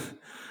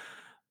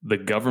 The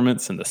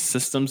governments and the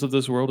systems of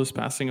this world is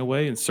passing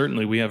away. And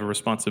certainly we have a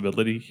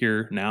responsibility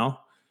here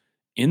now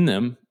in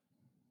them.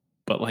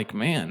 But like,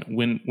 man,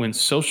 when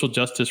social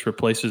justice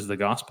replaces the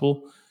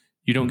gospel,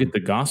 you don't get the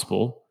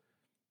gospel,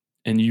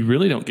 and you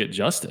really don't get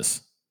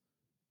justice.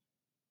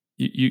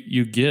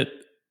 You get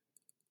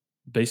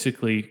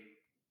basically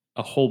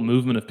a whole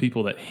movement of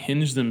people that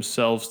hinge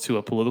themselves to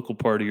a political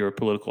party or a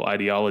political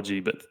ideology,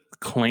 but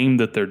claim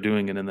that they're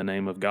doing it in the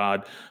name of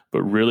God.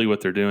 But really what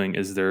they're doing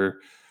is they're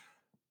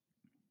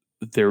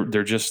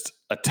just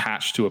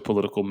attached to a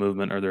political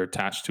movement, or they're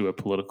attached to a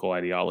political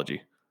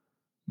ideology.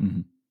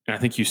 Mhm. And I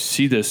think you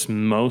see this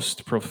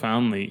most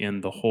profoundly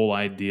in the whole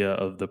idea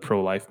of the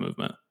pro-life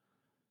movement.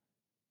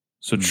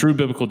 So true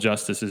biblical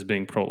justice is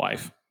being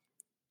pro-life.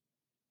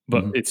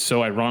 But it's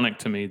so ironic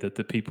to me that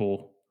the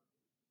people,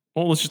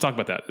 well, let's just talk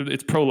about that.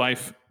 It's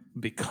pro-life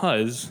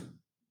because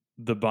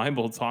the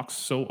Bible talks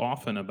so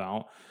often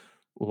about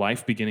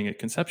life beginning at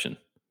conception.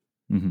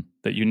 Mhm.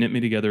 That you knit me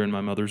together in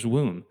my mother's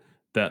womb,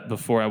 that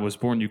before I was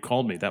born, you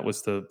called me. That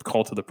was the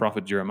call to the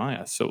prophet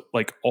Jeremiah. So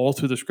like all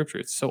through the scripture,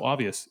 it's so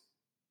obvious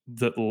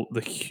that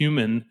the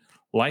human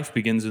life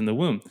begins in the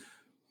womb.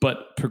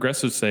 But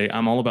progressives say,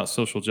 I'm all about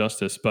social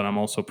justice, but I'm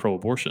also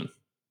pro-abortion.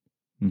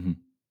 Mhm.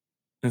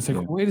 And it's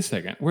like, wait a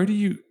second,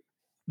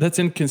 that's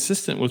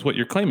inconsistent with what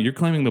you're claiming. You're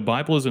claiming the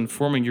Bible is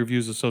informing your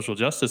views of social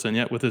justice, and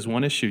yet with this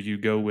one issue, you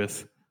go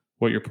with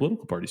what your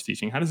political party's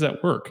teaching. How does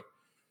that work?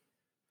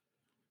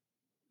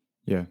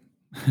 Yeah.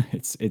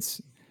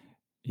 It's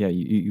yeah,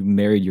 you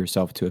married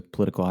yourself to a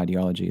political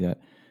ideology that,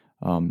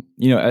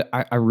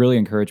 I really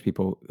encourage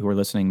people who are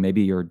listening,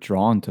 maybe you're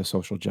drawn to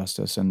social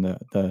justice and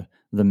the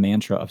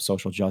mantra of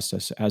social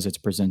justice as it's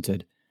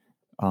presented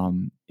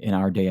in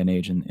our day and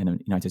age in the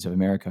United States of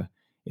America.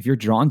 If you're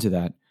drawn to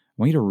that, I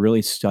want you to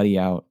really study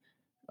out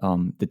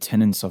the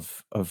tenets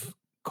of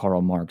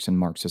Karl Marx and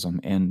Marxism,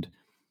 and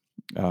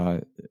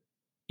the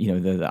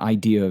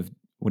idea of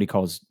what he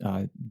calls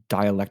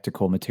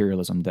dialectical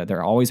materialism, that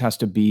there always has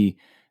to be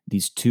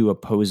these two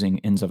opposing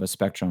ends of a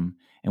spectrum.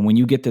 And when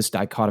you get this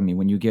dichotomy,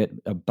 when you get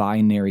a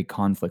binary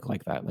conflict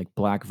like that, like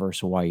black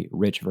versus white,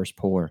 rich versus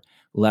poor,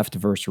 left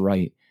versus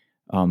right,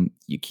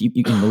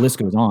 The list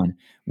goes on.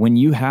 When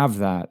you have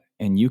that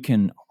and you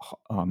can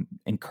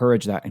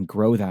encourage that and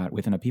grow that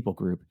within a people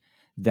group,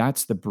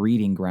 that's the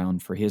breeding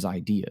ground for his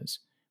ideas,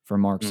 for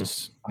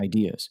Marxist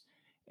ideas.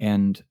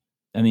 And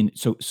I mean,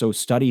 so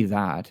study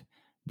that,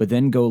 but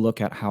then go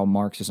look at how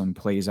Marxism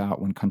plays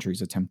out when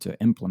countries attempt to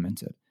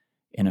implement it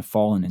in a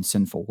fallen and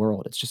sinful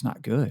world. It's just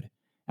not good.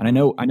 And I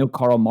know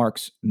Karl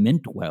Marx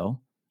meant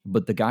well,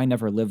 but the guy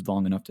never lived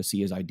long enough to see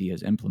his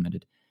ideas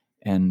implemented.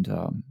 And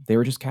they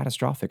were just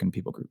catastrophic in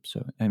people groups.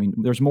 So, I mean,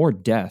 there's more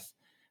death.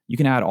 You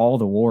can add all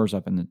the wars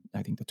up in the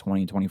 20th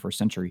and 21st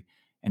century,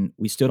 and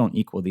we still don't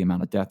equal the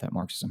amount of death that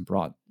Marxism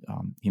brought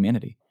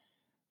humanity.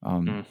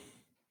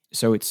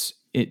 So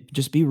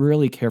just be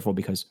really careful,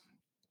 because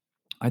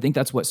I think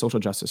that's what social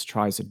justice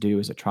tries to do,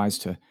 is it tries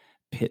to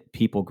pit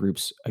people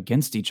groups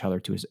against each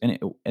other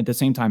at the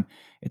same time,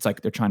 it's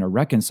like they're trying to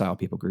reconcile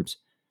people groups.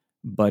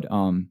 But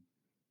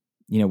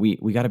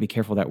we got to be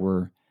careful that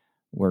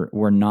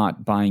we're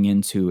not buying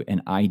into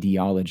an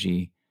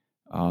ideology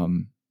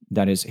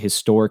that is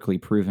historically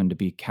proven to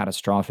be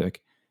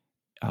catastrophic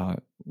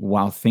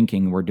while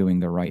thinking we're doing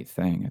the right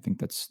thing. I think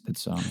that's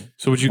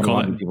so would you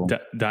call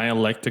it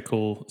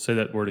dialectical? Say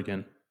that word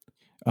again.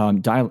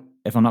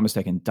 If I'm not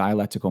mistaken,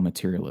 dialectical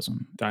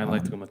materialism.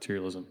 Dialectical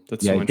materialism.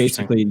 That's so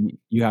interesting. Basically,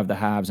 you have the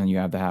haves and you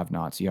have the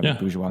have-nots. You have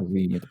the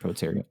bourgeoisie and you have the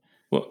proletariat.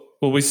 Well,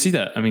 we see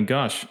that. I mean,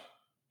 gosh,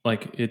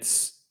 like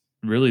it's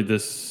really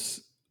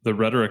the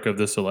rhetoric of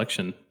this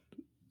election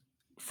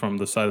from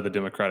the side of the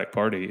Democratic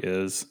Party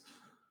is,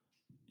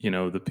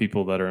 the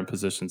people that are in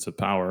positions of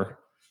power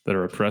that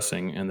are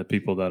oppressing, and the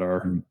people that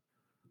are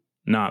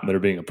not, that are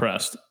being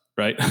oppressed,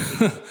 right?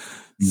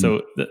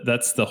 So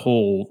that's the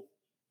whole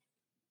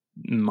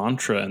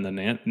mantra and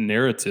the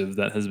narrative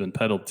that has been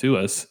peddled to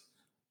us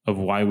of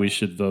why we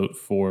should vote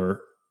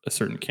for a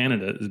certain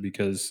candidate, is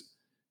because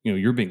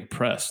you're being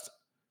oppressed,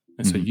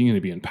 and so you need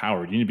to be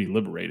empowered, you need to be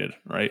liberated,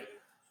 right?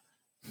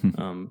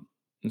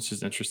 It's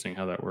just interesting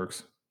how that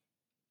works,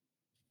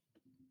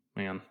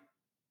 man.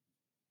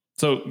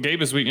 So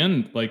Gabe, as we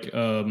end, I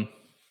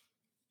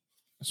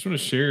just want to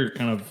share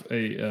kind of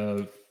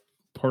a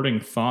parting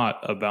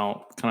thought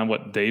about kind of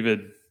what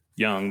David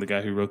Young, the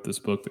guy who wrote this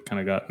book that kind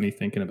of got me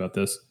thinking about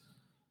this.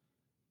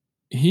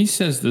 He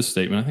says this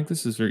statement. I think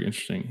this is very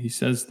interesting. He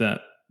says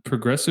that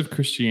progressive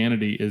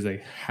Christianity is a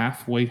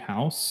halfway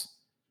house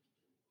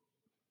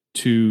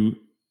to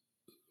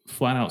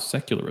flat out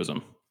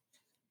secularism.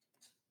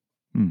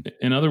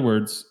 In other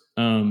words,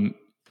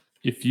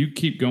 if you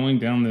keep going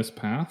down this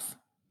path,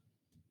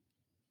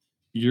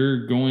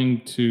 you're going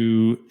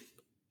to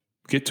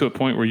get to a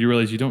point where you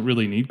realize you don't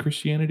really need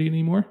Christianity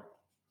anymore.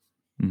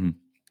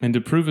 And to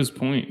prove his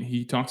point,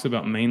 he talks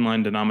about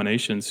mainline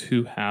denominations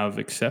who have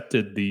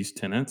accepted these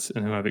tenets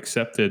and who have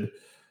accepted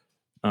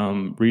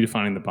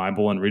redefining the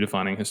Bible and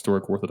redefining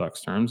historic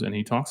Orthodox terms. And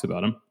he talks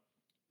about them.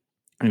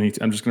 And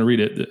I'm just going to read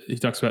it. He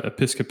talks about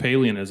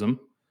Episcopalianism,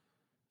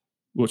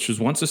 which was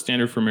once a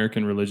standard for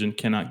American religion,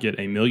 cannot get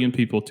 1 million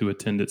people to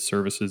attend its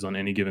services on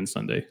any given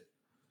Sunday.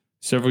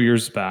 Several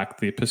years back,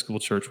 the Episcopal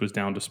Church was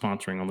down to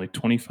sponsoring only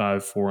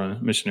 25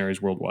 foreign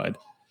missionaries worldwide.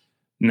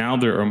 Now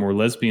there are more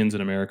lesbians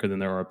in America than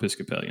there are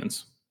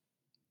Episcopalians.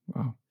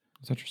 Wow,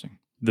 that's interesting.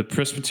 The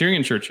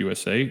Presbyterian Church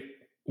USA,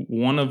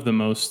 one of the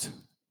most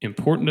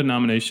important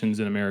denominations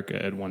in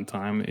America at one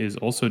time, is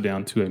also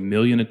down to 1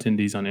 million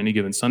attendees on any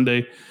given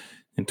Sunday.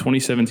 In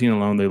 2017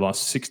 alone, they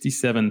lost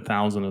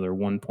 67,000 of their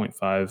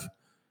 1.5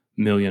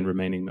 million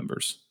remaining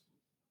members.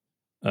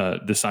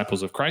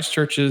 Disciples of Christ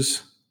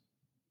churches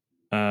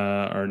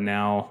are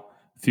now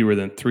fewer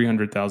than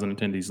 300,000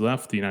 attendees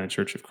left. The United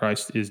Church of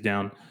Christ is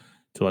down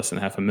to less than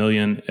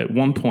 500,000. At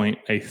one point,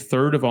 a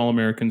third of all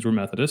Americans were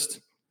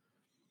Methodist.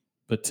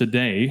 But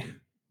today,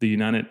 the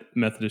United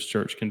Methodist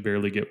Church can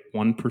barely get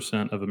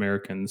 1% of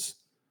Americans,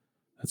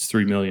 that's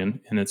 3 million,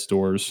 in its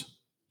doors.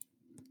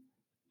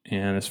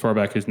 And as far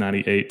back as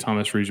 1998,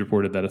 Thomas Rees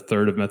reported that a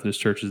third of Methodist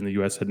churches in the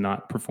U.S. had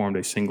not performed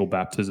a single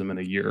baptism in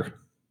a year.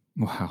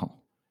 Wow.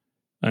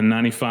 A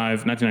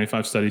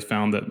 1995 study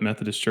found that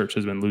Methodist Church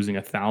has been losing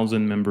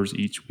 1,000 members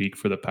each week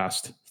for the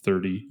past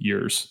 30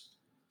 years.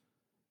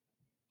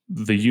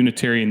 The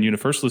Unitarian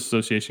Universalist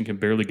Association can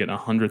barely get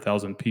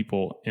 100,000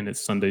 people in its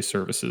Sunday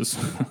services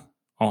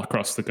all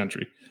across the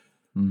country.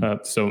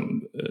 So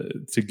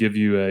to give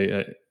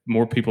you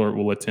more people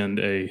will attend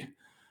a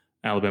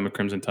Alabama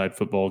Crimson Tide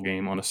football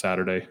game on a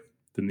Saturday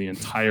than the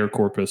entire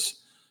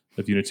corpus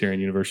of Unitarian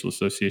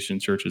Universalist Association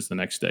churches the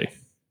next day.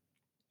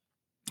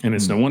 And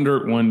it's no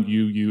wonder one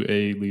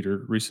UUA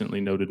leader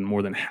recently noted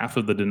more than half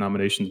of the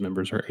denomination's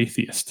members are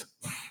atheist.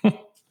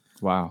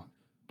 Wow.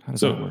 How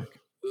does that work?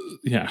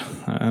 Yeah,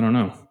 I don't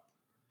know.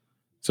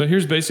 So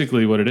here's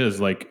basically what it is.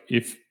 Like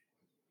if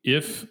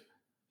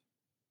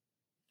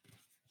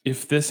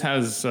this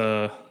has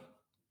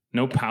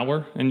no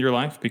power in your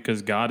life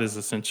because God is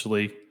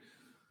essentially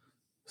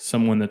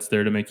someone that's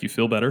there to make you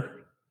feel better,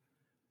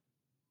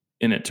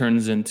 and it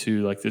turns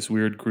into like this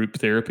weird group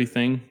therapy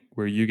thing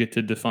where you get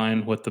to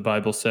define what the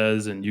Bible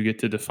says and you get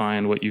to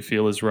define what you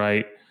feel is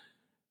right,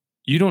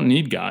 you don't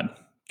need God.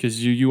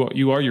 because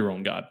you are your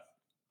own God.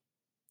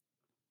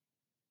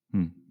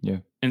 Yeah.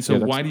 And so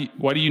Yeah,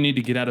 why do you need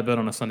to get out of bed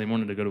on a Sunday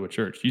morning to go to a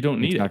church? You don't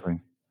need exactly.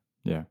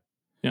 Yeah. it.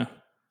 Yeah.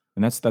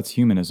 And that's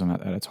humanism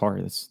at its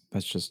heart.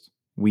 That's just,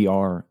 we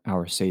are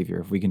our Savior.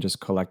 If we can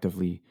just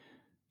collectively,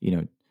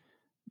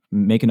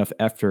 make enough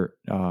effort,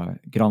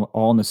 get all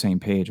on the same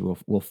page,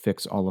 we'll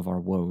fix all of our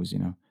woes.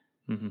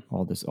 Mm-hmm.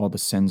 All the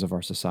sins of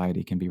our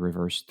society can be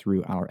reversed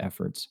through our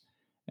efforts,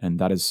 and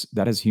that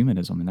is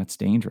humanism, and that's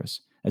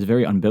dangerous. It's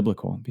very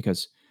unbiblical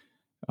because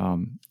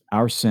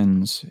our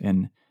sins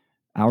and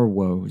our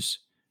woes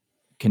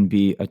can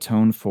be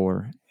atoned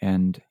for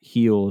and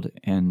healed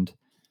and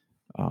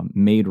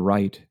made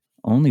right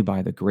only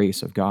by the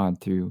grace of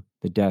God through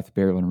the death,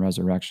 burial, and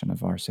resurrection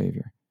of our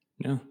Savior.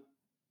 Yeah.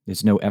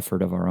 It's no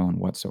effort of our own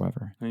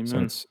whatsoever. Amen.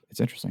 So it's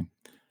interesting.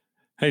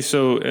 Hey,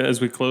 so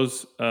as we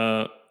close,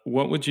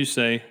 what would you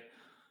say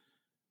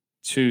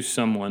to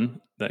someone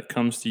that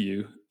comes to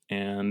you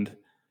and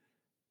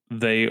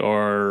they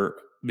are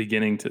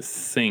beginning to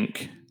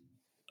think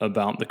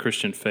about the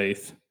Christian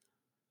faith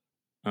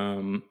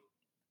in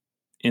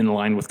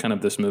line with kind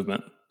of this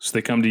movement? So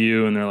they come to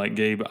you and they're like,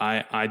 Gabe,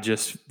 I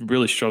just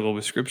really struggle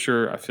with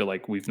Scripture. I feel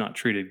like we've not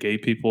treated gay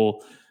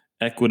people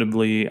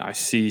equitably. I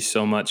see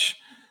so much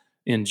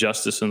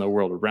injustice in the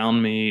world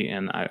around me,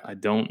 and I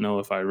don't know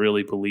if I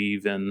really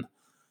believe in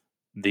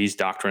these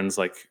doctrines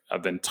like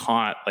I've been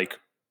taught. Like,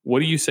 what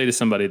do you say to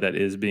somebody that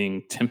is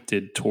being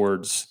tempted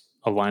towards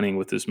aligning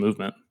with this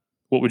movement?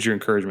 What would your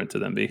encouragement to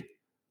them be?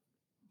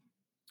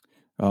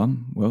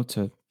 Well,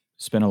 to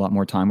spend a lot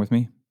more time with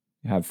me,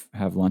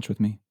 have lunch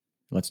with me.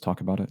 Let's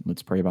talk about it.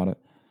 Let's pray about it.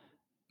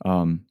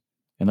 And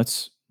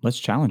let's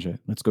challenge it.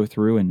 Let's go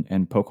through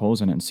and poke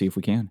holes in it and see if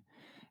we can.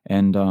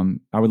 And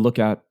I would look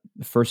at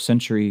the first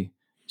century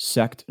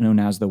sect known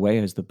as the Way,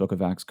 as the book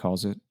of Acts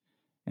calls it,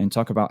 and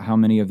talk about how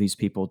many of these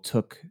people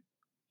took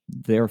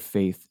their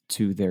faith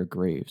to their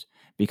graves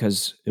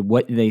because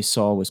what they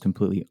saw was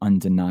completely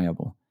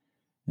undeniable.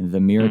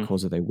 The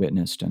miracles that they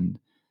witnessed and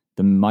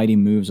the mighty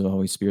moves of the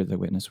Holy Spirit that they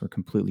witnessed were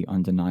completely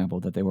undeniable,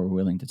 that they were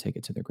willing to take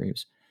it to their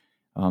graves.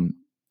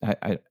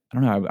 I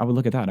don't know. I would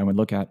look at that. I would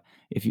look at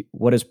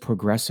what does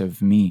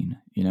progressive mean,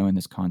 in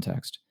this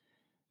context?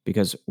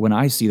 Because when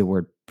I see the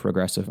word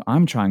progressive,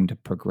 I'm trying to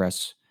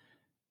progress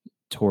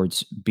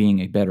towards being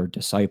a better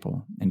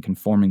disciple and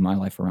conforming my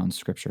life around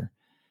Scripture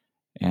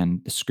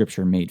and the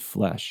Scripture made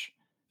flesh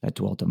that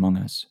dwelt among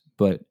us.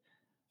 But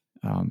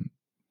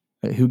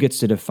who gets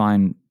to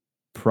define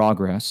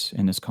progress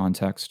in this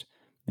context?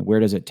 And where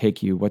does it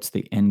take you? What's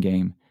the end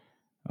game?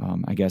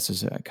 I guess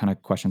is kind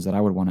of questions that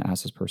I would want to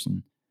ask this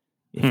person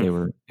if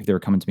they were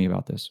coming to me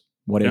about this.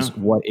 What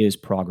is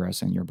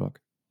progress in your book?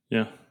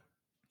 Yeah.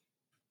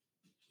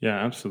 Yeah,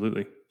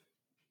 absolutely.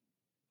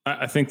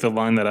 I think the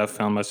line that I've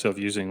found myself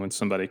using when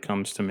somebody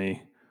comes to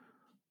me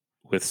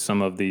with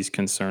some of these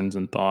concerns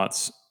and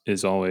thoughts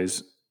is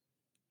always,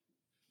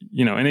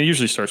 and it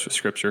usually starts with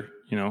Scripture.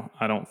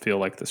 I don't feel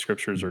like the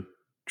Scriptures are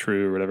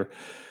true or whatever.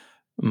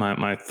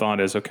 My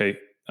thought is, okay,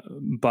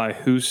 by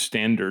whose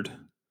standard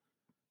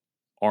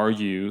are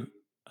you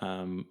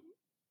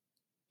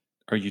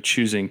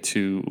choosing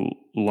to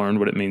learn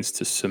what it means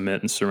to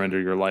submit and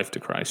surrender your life to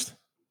Christ?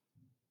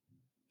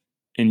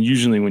 And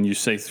usually when you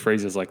say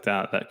phrases like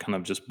that, that kind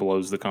of just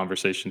blows the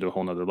conversation to a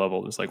whole nother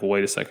level. It's like, well,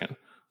 wait a second,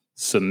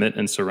 submit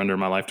and surrender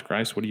my life to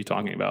Christ? What are you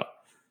talking about?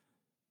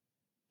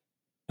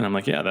 And I'm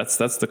like, yeah, that's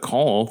the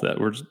call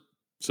that we're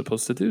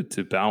supposed to do,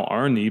 to bow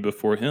our knee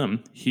before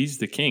him. He's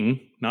the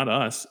king, not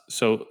us.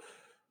 So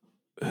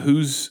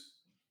who's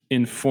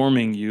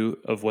informing you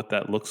of what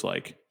that looks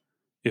like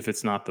if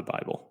it's not the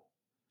Bible?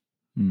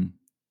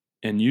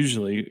 And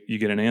usually you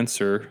get an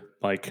answer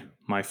like,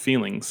 my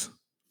feelings.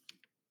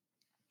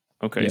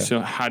 Okay, so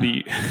how do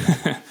you,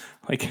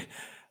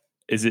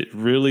 is it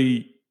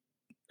really,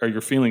 are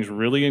your feelings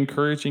really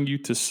encouraging you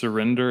to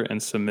surrender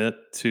and submit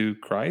to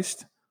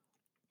Christ?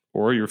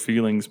 Or are your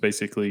feelings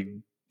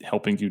basically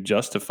helping you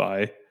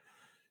justify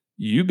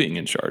you being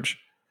in charge?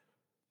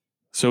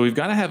 So we've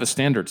got to have a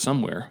standard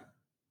somewhere.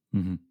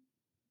 Mm-hmm.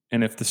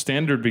 And if the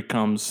standard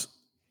becomes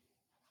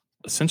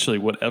essentially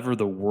whatever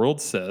the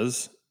world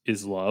says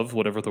is love,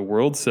 whatever the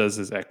world says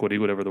is equity,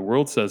 whatever the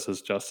world says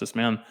is justice,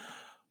 man,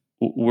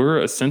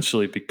 we're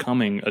essentially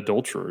becoming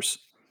adulterers,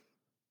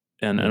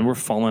 and we're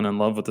falling in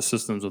love with the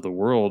systems of the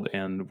world,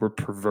 and we're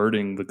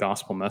perverting the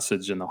gospel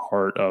message in the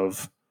heart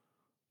of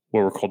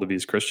what we're called to be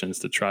as Christians,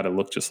 to try to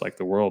look just like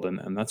the world,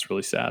 and that's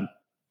really sad.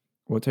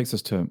 Well, it takes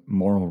us to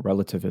moral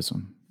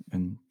relativism,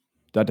 and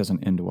that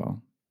doesn't end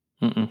well.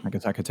 I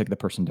guess I could take the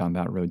person down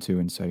that road too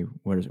and say,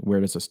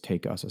 where does this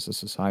take us as a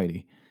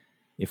society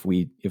if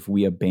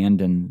we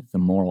abandon the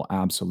moral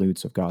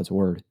absolutes of God's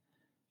word?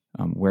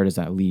 Where does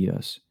that lead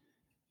us?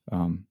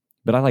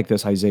 But I like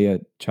this.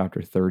 Isaiah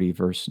chapter 30,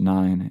 verse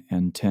 9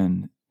 and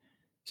 10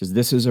 says,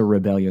 "This is a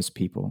rebellious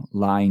people,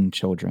 lying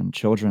children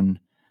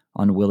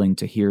unwilling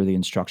to hear the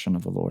instruction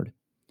of the Lord,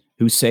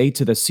 who say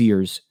to the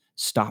seers,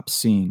 'Stop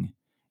seeing,'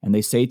 and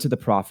they say to the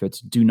prophets,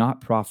 'Do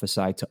not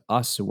prophesy to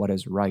us what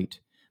is right,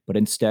 but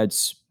instead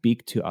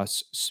speak to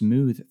us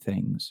smooth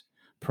things,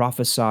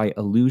 prophesy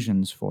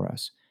illusions for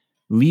us,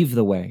 leave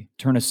the way,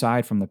 turn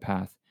aside from the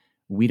path.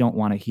 We don't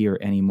want to hear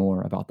any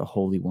more about the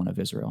Holy One of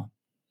Israel.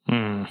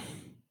 Hmm.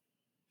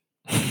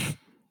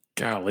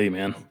 Golly,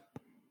 man.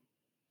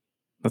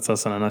 That's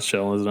us in a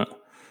nutshell, isn't it?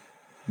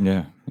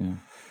 Yeah.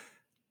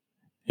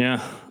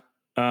 Yeah.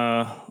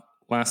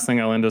 Last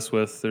thing I'll end us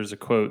with, there's a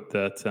quote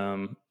that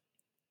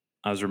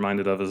I was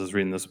reminded of as I was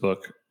reading this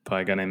book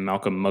by a guy named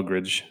Malcolm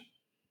Muggeridge,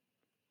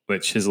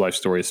 which his life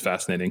story is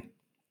fascinating.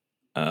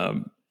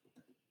 And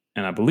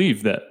I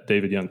believe that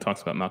David Young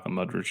talks about Malcolm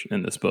Muggeridge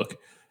in this book.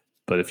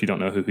 But if you don't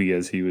know who he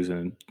is, he was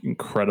an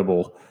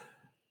incredible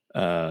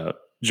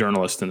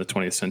journalist in the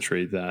 20th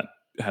century that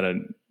had a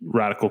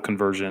radical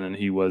conversion, and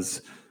he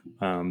was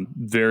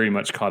very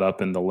much caught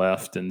up in the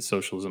left and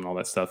socialism and all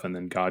that stuff. And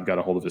then God got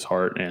a hold of his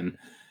heart, and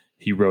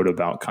he wrote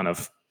about kind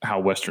of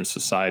how Western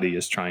society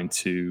is trying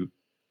to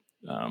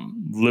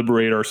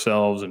liberate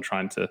ourselves and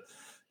trying to,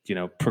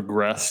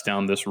 progress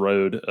down this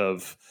road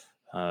of,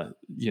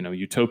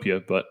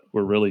 utopia. But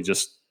we're really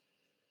just,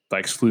 by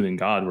excluding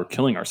God, we're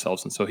killing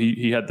ourselves. And so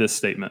he had this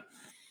statement.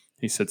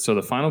 He said, "So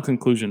the final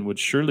conclusion would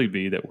surely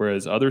be that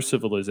whereas other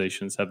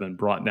civilizations have been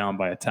brought down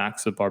by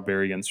attacks of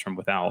barbarians from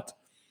without,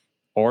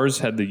 ours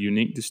had the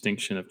unique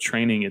distinction of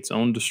training its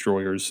own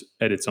destroyers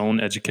at its own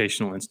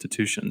educational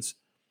institutions,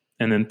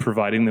 and then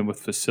providing them with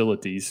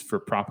facilities for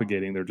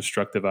propagating their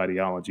destructive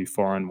ideology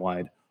far and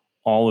wide,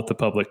 all at the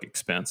public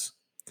expense.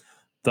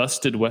 Thus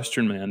did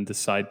Western man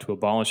decide to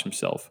abolish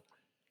himself,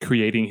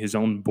 creating his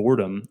own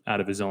boredom out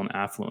of his own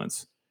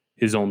affluence,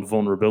 his own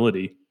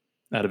vulnerability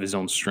out of his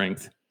own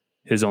strength,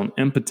 his own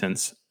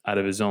impotence out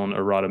of his own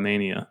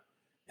erotomania,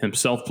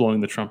 himself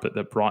blowing the trumpet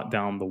that brought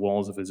down the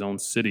walls of his own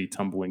city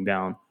tumbling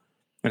down,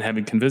 and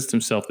having convinced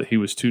himself that he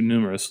was too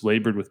numerous,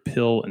 labored with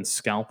pill and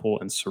scalpel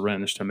and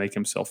syringe to make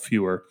himself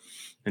fewer,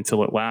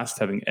 until at last,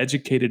 having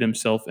educated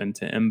himself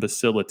into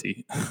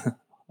imbecility," I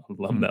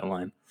love that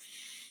line,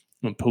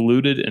 "and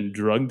polluted and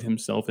drugged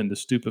himself into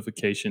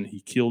stupefaction, he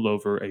keeled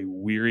over a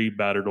weary,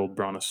 battered old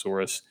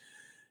brontosaurus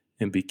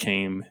and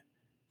became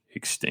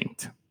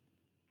extinct."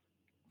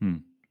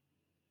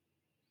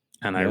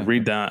 And I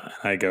read that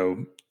and I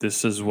go,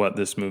 this is what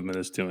this movement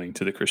is doing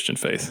to the Christian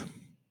faith.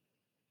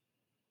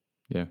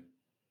 Yeah.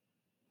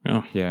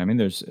 Yeah. I mean,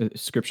 there's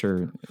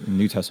scripture,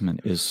 New Testament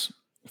is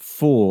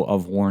full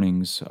of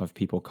warnings of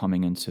people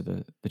coming into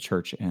the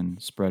church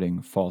and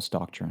spreading false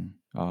doctrine.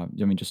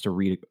 Just to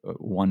read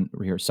one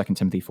here, 2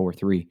 Timothy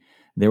 4:3,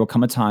 "There will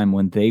come a time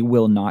when they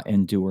will not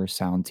endure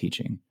sound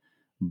teaching,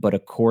 but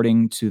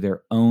according to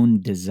their own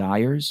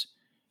desires,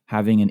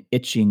 having an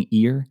itching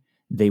ear,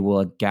 they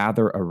will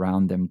gather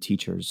around them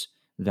teachers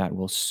that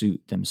will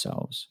suit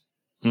themselves."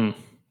 Mm.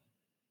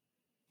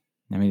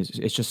 I mean,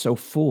 it's just so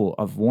full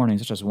of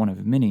warnings. It's just one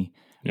of many.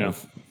 Yeah.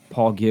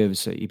 Paul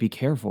gives, be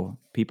careful.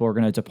 People are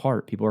going to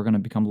depart. People are going to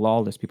become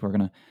lawless. People are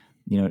going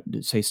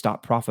to, say,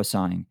 stop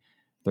prophesying.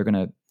 They're going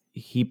to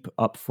heap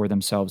up for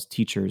themselves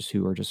teachers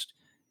who are just,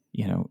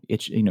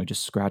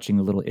 just scratching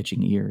the little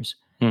itching ears.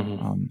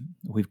 Mm-hmm.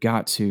 We've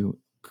got to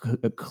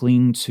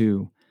cling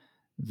to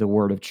the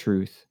word of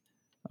truth,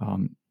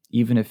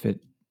 even if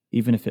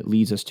it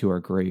leads us to our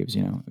graves.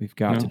 We've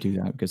got to do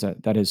that, because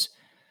that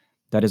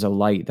is a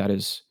light. That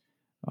is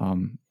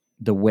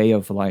the way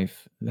of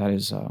life. That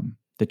is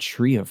the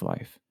tree of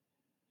life.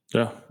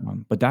 Yeah.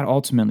 But that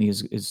ultimately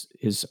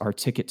is our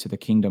ticket to the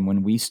kingdom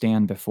when we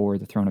stand before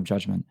the throne of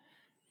judgment.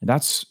 And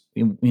that's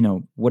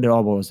what it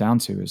all boils down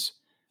to is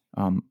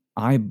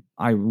I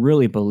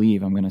really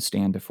believe I'm going to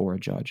stand before a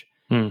judge,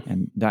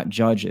 and that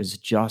judge is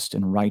just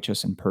and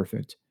righteous and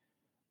perfect,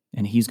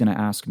 and he's going to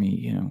ask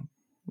me,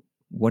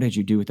 what did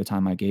you do with the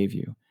time I gave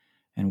you,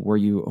 and were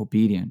you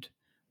obedient?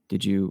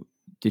 Did you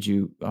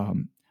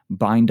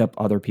bind up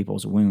other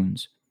people's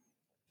wounds?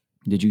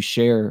 Did you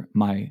share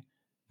my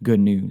good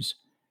news?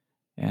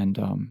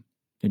 And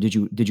did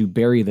you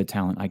bury the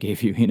talent I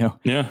gave you?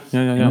 Yeah.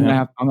 I'm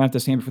gonna have to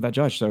stand before that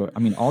judge. So I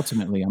mean,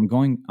 ultimately, I'm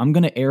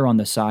gonna err on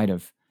the side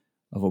of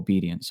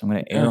obedience. I'm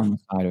gonna err on the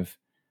side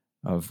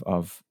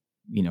of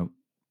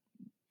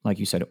like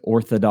you said,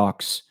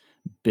 orthodox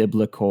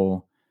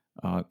biblical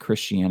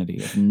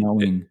Christianity, of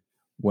knowing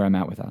where I'm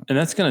at with that. And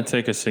that's going to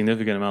take a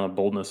significant amount of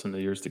boldness in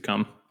the years to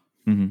come.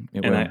 Mm-hmm.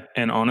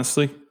 And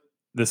honestly,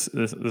 this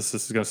is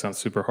going to sound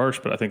super harsh,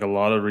 but I think a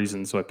lot of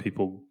reasons why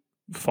people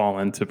fall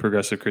into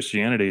progressive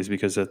Christianity is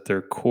because at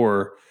their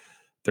core,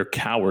 they're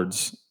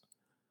cowards,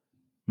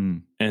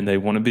 and they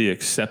want to be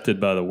accepted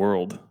by the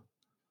world.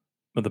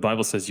 But the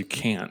Bible says you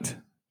can't.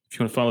 If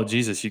you want to follow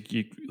Jesus,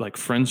 you like,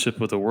 friendship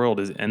with the world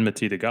is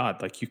enmity to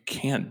God. Like, you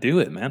can't do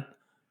it, man.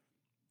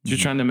 You're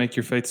trying to make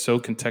your faith so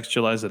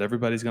contextualized that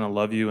everybody's going to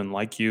love you and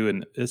like you,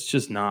 and it's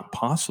just not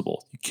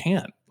possible. You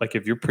can't. Like,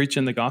 if you're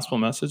preaching the gospel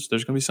message,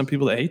 there's going to be some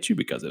people that hate you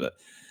because of it.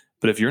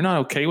 But if you're not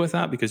okay with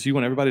that because you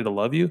want everybody to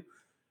love you,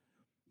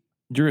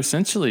 you're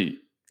essentially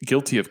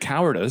guilty of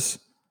cowardice.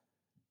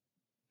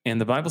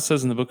 And the Bible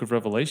says in the book of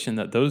Revelation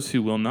that those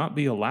who will not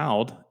be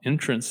allowed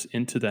entrance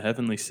into the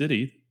heavenly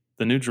city,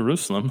 the New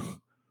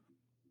Jerusalem,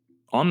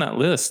 on that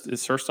list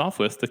is first off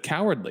with the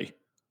cowardly.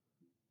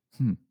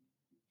 Hmm.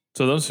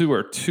 So those who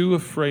are too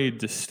afraid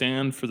to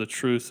stand for the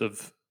truth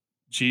of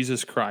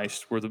Jesus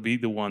Christ will be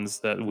the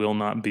ones that will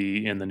not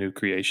be in the new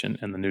creation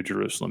and the new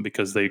Jerusalem,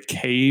 because they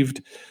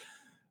caved,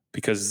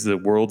 because the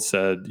world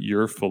said,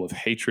 you're full of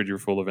hatred, you're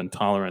full of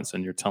intolerance,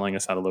 and you're telling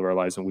us how to live our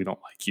lives and we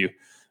don't like you.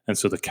 And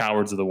so the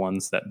cowards are the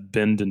ones that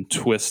bend and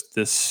twist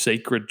this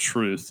sacred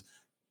truth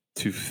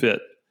to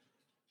fit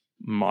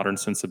modern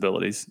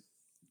sensibilities.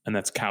 And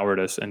that's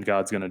cowardice, and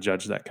God's going to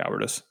judge that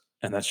cowardice.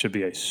 And that should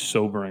be a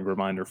sobering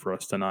reminder for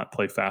us to not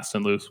play fast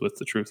and loose with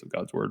the truth of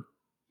God's word.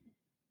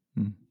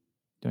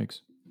 Yikes.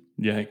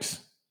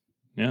 Yikes.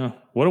 Yeah.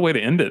 What a way to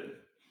end it.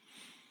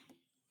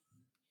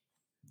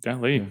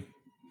 Golly.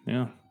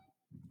 Yeah.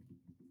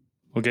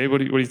 Well, Gabe, what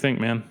do you think,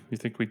 man? You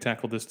think we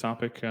tackled this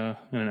topic in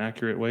an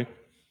accurate way?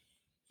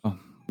 Oh,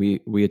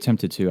 we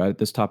attempted to.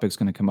 This topic's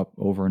going to come up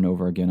over and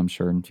over again, I'm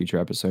sure, in future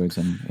episodes.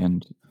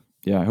 And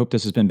yeah, I hope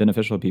this has been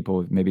beneficial to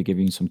people, maybe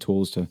giving you some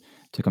tools to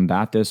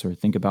combat this or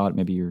think about it.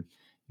 Maybe you're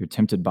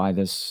tempted by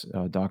this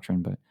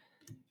doctrine, but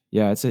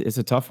yeah, it's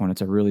a tough one.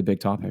 It's a really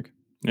big topic.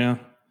 Yeah.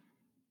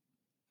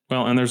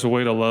 Well, and there's a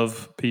way to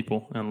love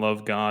people and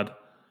love God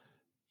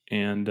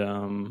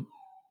and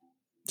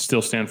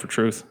still stand for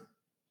truth.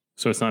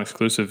 So it's not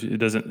exclusive.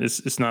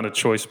 It's not a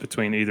choice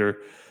between either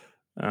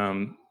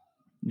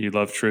you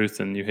love truth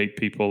and you hate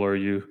people, or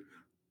you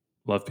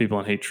love people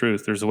and hate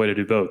truth. There's a way to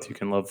do both. You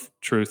can love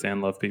truth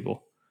and love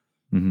people.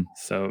 Mm-hmm.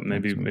 So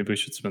maybe we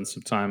should spend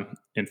some time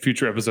in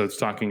future episodes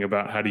talking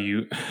about how do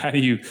you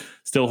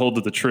still hold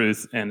to the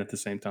truth and at the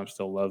same time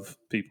still love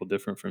people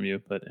different from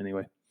you. But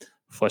anyway,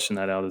 fleshing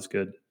that out is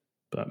good.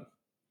 But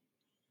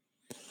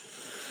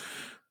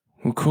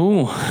well,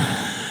 cool.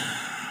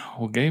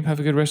 Well, Gabe, have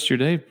a good rest of your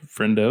day,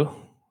 friend of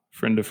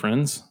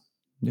friends.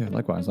 Yeah,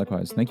 likewise.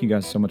 Thank you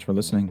guys so much for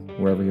listening,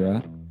 wherever you're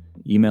at.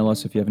 Email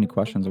us if you have any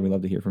questions, and we'd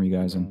love to hear from you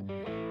guys. And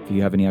if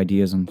you have any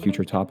ideas on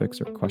future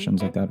topics or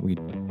questions like that, we'd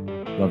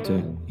love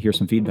to hear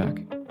some feedback.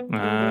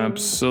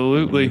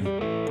 Absolutely.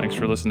 Thanks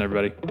for listening,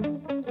 everybody.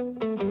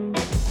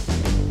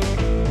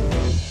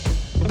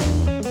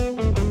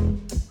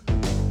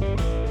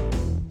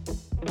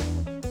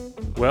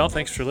 Well,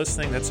 thanks for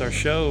listening. That's our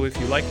show. If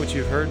you like what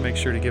you've heard, make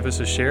sure to give us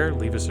a share,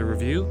 leave us a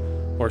review,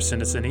 or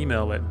send us an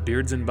email at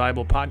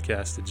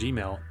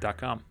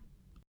beardsandbiblepodcast@gmail.com.